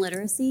STEM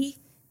literacy,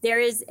 there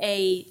is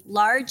a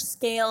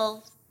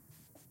large-scale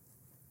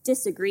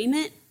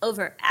disagreement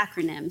over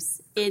acronyms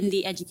in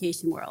the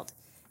education world.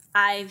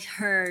 I've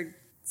heard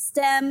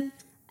STEM,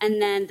 and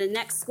then the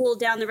next school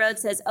down the road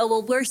says, oh,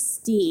 well, we're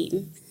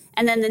STEAM.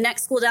 And then the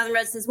next school down the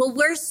road says, well,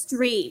 we're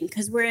STREAM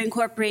because we're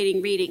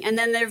incorporating reading. And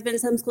then there have been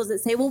some schools that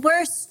say, well,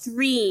 we're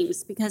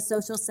STREAMS because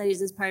social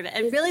studies is part of it.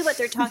 And really what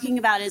they're talking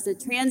about is a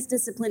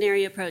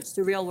transdisciplinary approach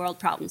to real-world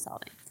problem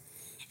solving.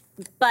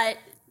 But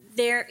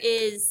there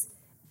is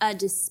a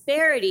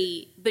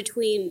disparity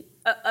between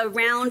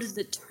around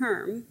the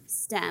term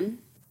STEM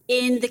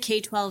in the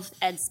K-12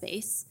 ed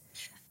space.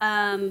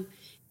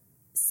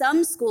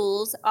 Some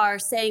schools are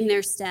saying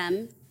they're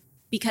STEM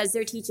because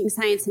they're teaching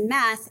science and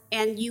math,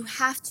 and you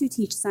have to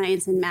teach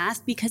science and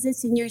math because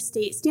it's in your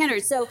state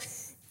standards. So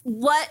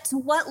to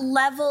what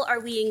level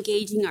are we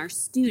engaging our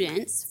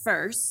students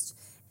first?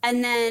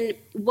 And then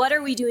what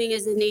are we doing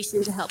as a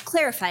nation to help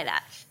clarify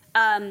that?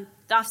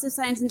 The Office of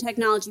Science and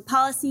Technology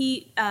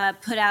Policy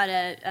put out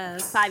a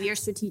 5-year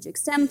strategic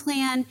STEM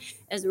plan.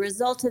 As a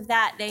result of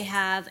that, they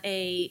have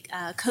a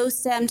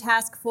co-STEM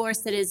task force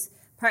that is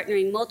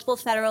partnering multiple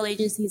federal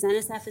agencies,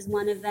 NSF is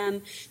one of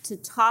them, to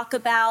talk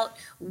about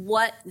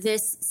what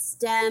this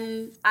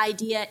STEM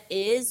idea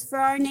is for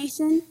our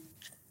nation.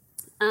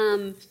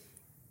 And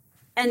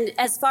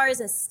as far as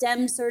a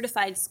STEM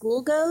certified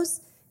school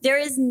goes, there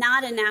is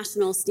not a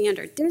national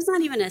standard. There's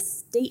not even a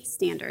state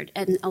standard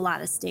in a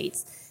lot of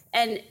states.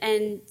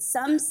 And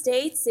some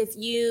states, if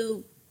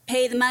you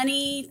pay the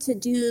money to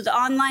do the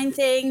online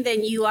thing,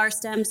 then you are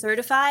STEM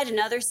certified. In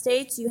other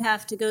states, you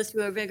have to go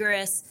through a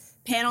rigorous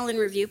panel and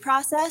review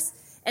process.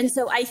 And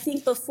so I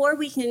think before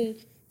we can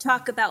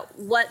talk about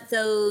what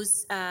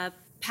those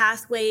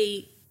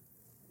pathways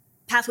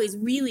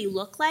really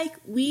look like,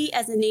 we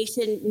as a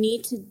nation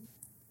need to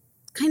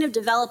kind of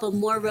develop a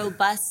more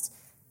robust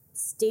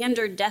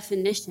standard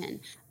definition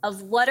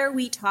of what are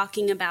we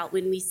talking about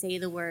when we say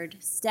the word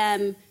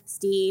STEM,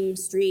 STEAM,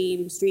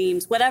 STREAM,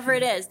 STREAMS, whatever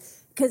it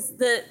is. Because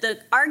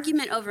the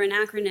argument over an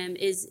acronym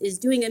is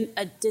doing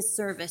a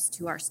disservice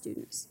to our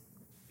students.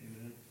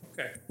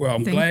 Okay. Well,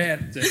 I'm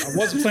glad that I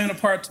wasn't planning a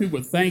part two,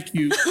 but thank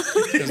you,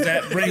 because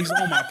that brings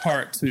on my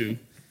part two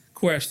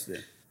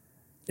question.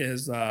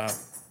 Is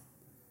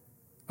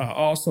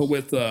also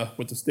with the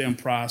STEM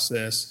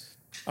process.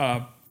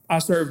 I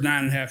served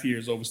 9.5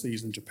 years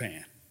overseas in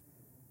Japan,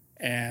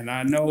 and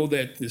I know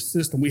that the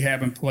system we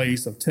have in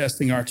place of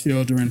testing our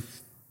children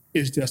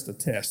is just a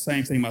test.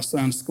 Same thing. My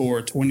son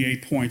scored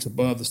 28 points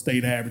above the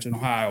state average in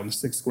Ohio in the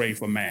 6th grade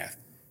for math,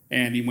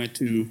 and he went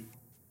to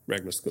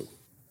regular school.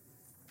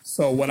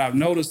 So what I've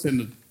noticed in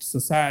the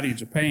society of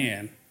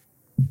Japan,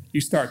 you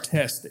start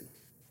testing,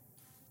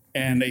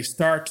 and they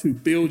start to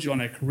build you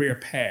on a career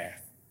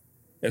path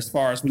as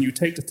far as when you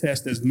take the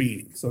test as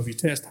meaning. So if you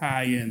test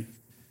high in,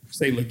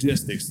 say,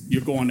 logistics,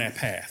 you're going that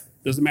path.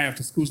 Doesn't matter if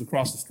the school's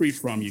across the street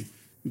from you.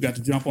 You've got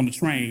to jump on the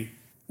train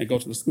and go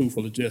to the school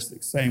for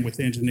logistics. Same with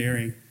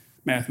engineering,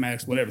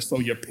 mathematics, whatever. So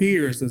your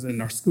peers, as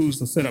in our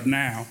schools are set up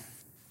now,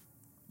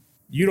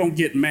 you don't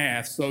get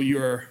math, so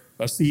you're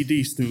a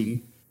CD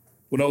student.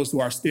 With those who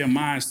are STEM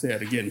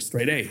mindset are getting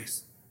straight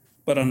A's.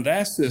 But under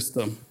that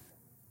system,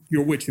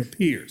 you're with your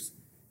peers.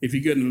 If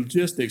you're good in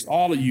logistics,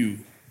 all of you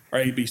are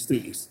AB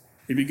students.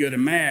 If you're good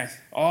in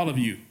math, all of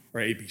you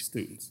are AB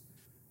students.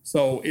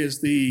 So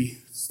is the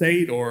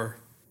state or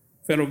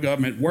federal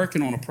government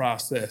working on a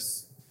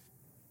process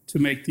to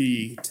make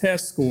the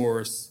test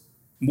scores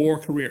more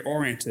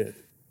career-oriented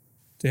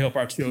to help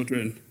our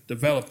children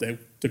develop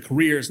the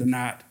careers and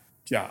not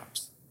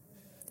jobs?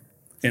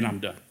 And I'm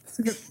done.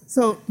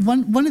 So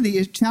one of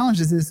the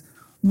challenges is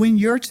when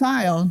your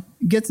child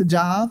gets a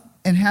job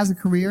and has a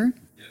career,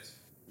 yes,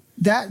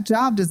 that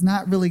job does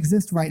not really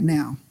exist right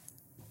now,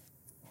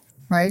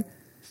 right?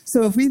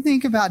 So if we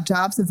think about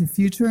jobs of the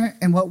future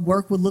and what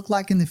work would look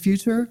like in the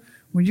future,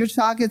 when your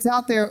child gets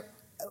out there,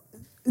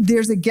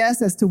 there's a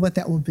guess as to what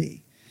that will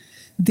be.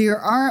 There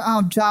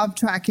are job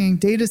tracking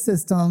data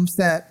systems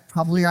that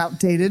probably are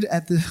outdated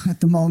at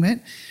the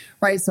moment,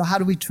 right? So how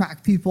do we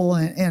track people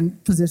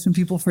and position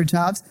people for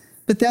jobs?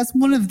 But that's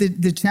one of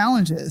the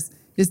challenges,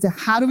 is to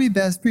how do we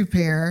best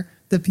prepare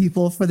the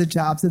people for the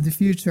jobs of the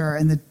future,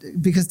 and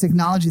because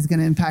technology is going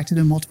to impact it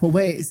in multiple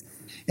ways.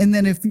 And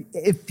then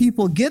if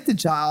people get the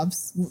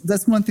jobs,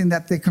 that's one thing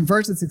that the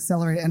Convergence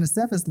Accelerator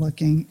NSF is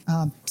looking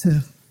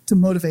to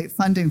motivate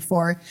funding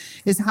for,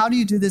 is how do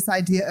you do this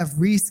idea of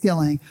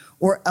reskilling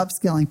or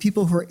upskilling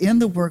people who are in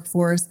the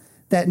workforce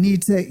that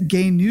need to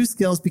gain new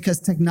skills because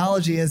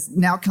technology is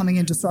now coming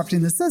and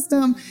disrupting the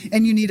system,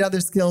 and you need other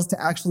skills to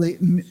actually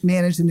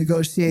manage and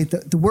negotiate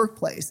the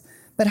workplace.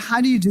 But how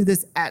do you do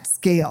this at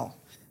scale?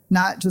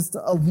 Not just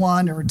a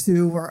one or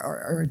two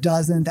or a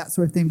dozen, that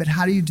sort of thing, but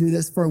how do you do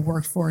this for a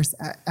workforce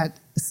at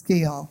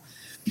scale?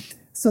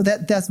 So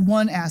that's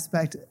one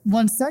aspect.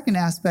 One second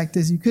aspect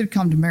is you could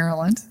come to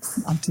Maryland.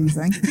 I'm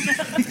teasing.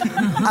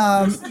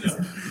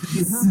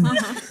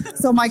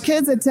 So my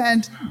kids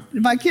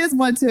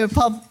went to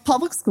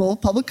public school,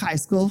 public high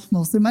school,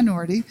 mostly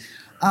minority,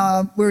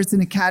 where it's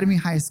an academy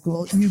high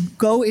school. You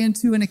go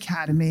into an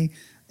academy,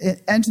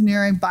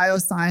 engineering,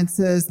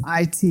 biosciences,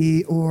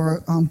 IT,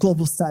 or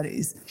global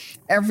studies.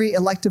 Every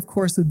elective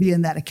course would be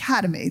in that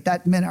academy.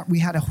 That meant we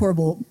had a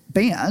horrible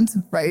band,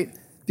 right?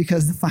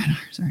 Because the fine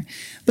arts, right?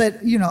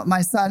 But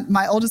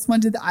my oldest one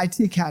did the IT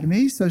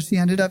academy, so she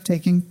ended up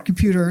taking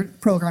computer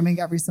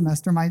programming every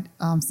semester. My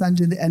son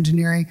did the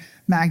engineering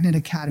magnet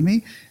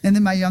academy, and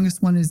then my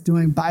youngest one is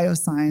doing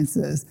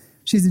biosciences.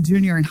 She's a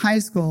junior in high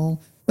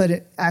school, but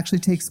it actually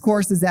takes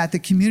courses at the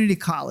community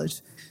college.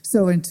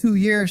 So in 2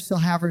 years, she'll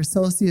have her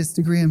associate's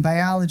degree in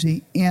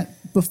biology and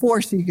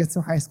before she gets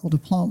her high school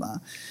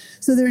diploma.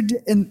 So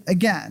and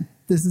again,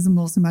 this is a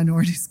mostly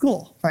minority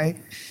school, right?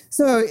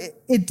 So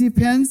it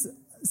depends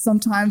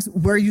sometimes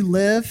where you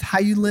live, how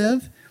you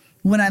live.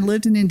 When I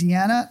lived in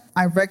Indiana,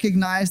 I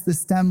recognized the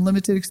STEM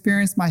limited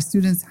experience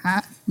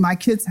my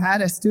kids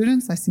had as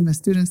students. I see my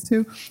students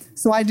too.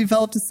 So I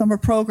developed a summer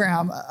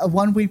program, a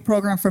 1-week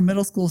program for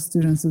middle school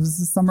students. It was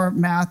a summer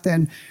math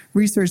and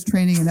research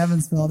training in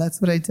Evansville. That's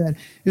what I did.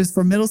 It was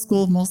for middle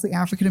school, mostly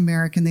African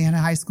American. They had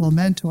high school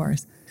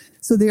mentors.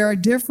 So there are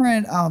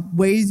different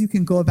ways you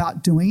can go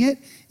about doing it.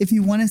 If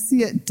you want to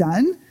see it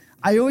done,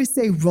 I always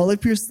say roll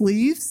up your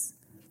sleeves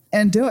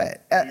and do it.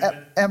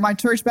 At my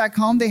church back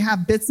home, they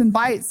have Bits and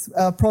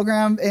Bytes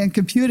program in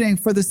computing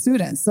for the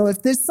students. So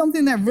if there's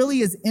something that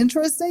really is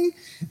interesting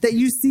that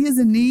you see as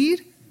a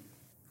need,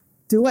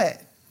 do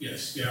it.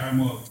 Yes, yeah, I'm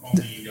on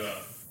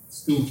the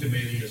school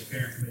committee, as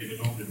parent committee,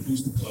 but only the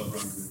Booster Club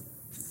runs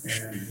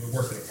it. And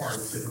we're working a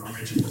partnership in our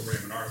mentoring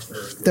program in our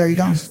church. There you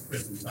go.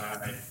 Christmas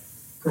High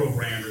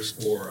programmers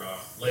for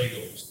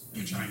Legos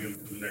and trying to get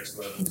them to the next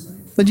level.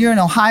 But you're in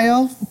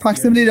Ohio,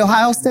 proximity to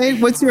Ohio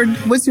State. What's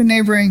your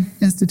neighboring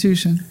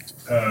institution?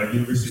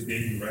 University of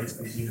Dayton, Wright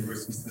State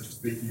University, Central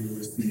State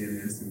University,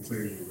 and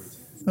Sinclair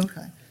University.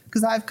 Okay,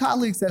 because I have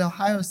colleagues at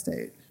Ohio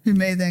State who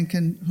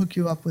can hook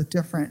you up with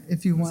different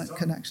if you want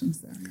connections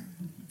there.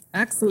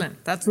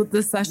 Excellent. That's what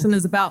this session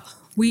is about.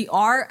 We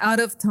are out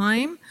of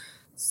time.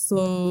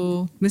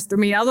 So, Mr.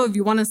 Miado, if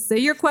you want to say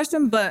your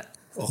question, but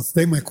I'll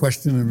state my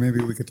question and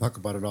maybe we could talk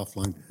about it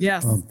offline.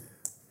 yes.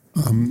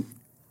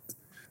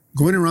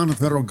 Going around the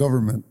federal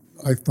government,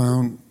 I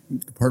found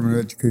Department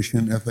of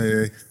Education,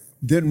 FAA,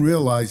 didn't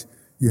realize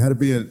you had to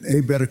be an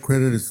ABET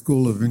accredited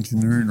school of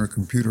engineering or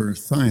computer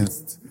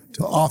science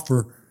to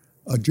offer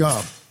a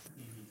job.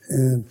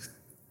 And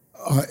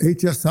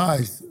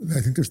HSIs,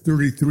 I think there's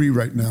 33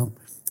 right now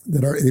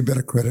that are ABET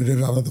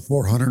accredited out of the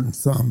 400 and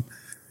some.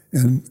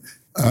 And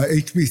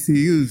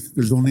HBCUs,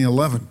 there's only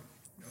 11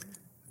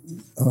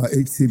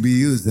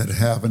 HCBUs that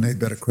have an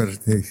ABET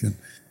accreditation.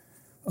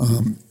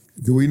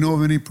 Do we know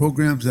of any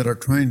programs that are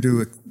trying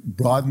to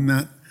broaden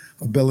that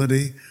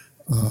ability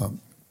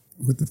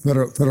with the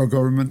federal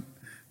government?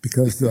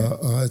 Because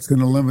it's going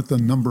to limit the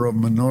number of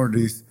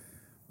minorities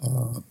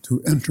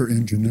to enter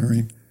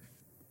engineering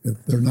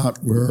if they're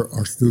not where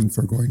our students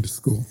are going to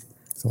school.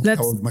 So that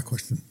was my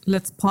question.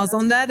 Let's pause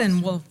on that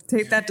and we'll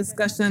take that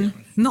discussion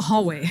in the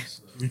hallway.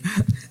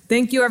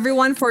 Thank you,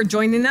 everyone, for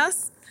joining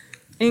us.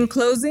 In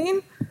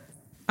closing,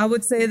 I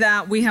would say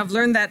that we have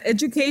learned that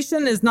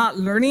education is not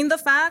learning the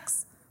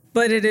facts,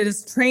 but it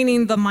is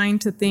training the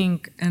mind to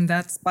think. And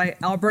that's by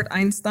Albert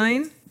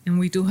Einstein. And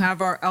we do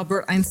have our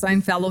Albert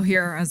Einstein Fellow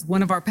here as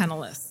one of our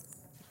panelists.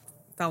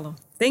 Fellow.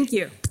 Thank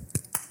you.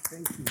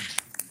 Thank you.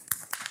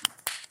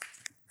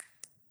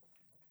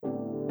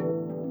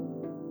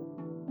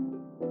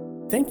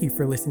 Thank you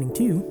for listening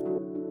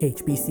to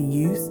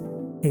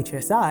HBCUs,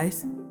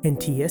 HSIs, and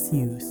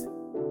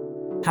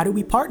TSUs. How do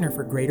we partner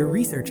for greater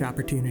research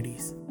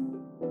opportunities?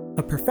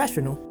 A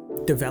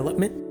professional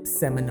development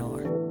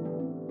seminar.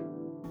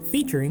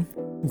 Featuring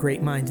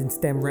great minds in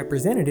STEM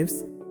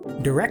representatives,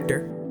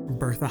 Director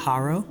Bertha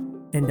Haro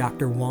and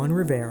Dr. Juan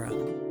Rivera.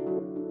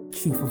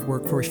 Chief of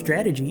Workforce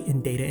Strategy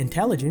and Data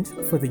Intelligence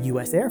for the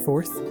U.S. Air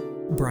Force,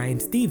 Brian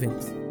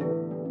Stevens.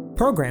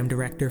 Program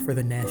Director for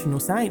the National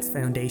Science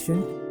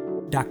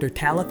Foundation, Dr.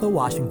 Talitha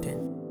Washington.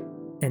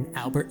 And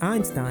Albert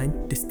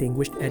Einstein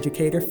Distinguished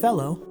Educator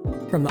Fellow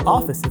from the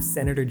Office of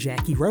Senator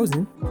Jackie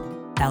Rosen,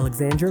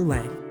 Alexandra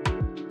Lang.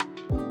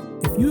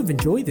 If you have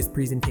enjoyed this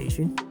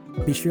presentation,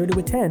 be sure to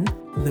attend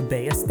the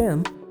BEA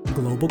STEM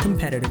Global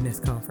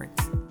Competitiveness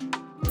Conference.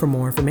 For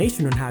more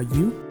information on how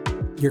you,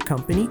 your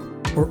company,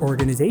 or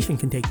organization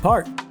can take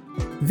part,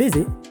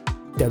 visit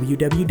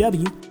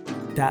www.bea.org.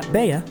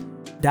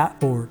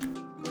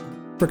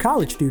 For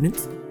college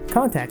students,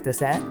 contact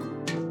us at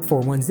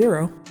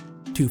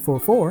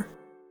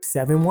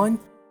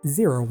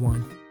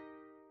 410-244-7101.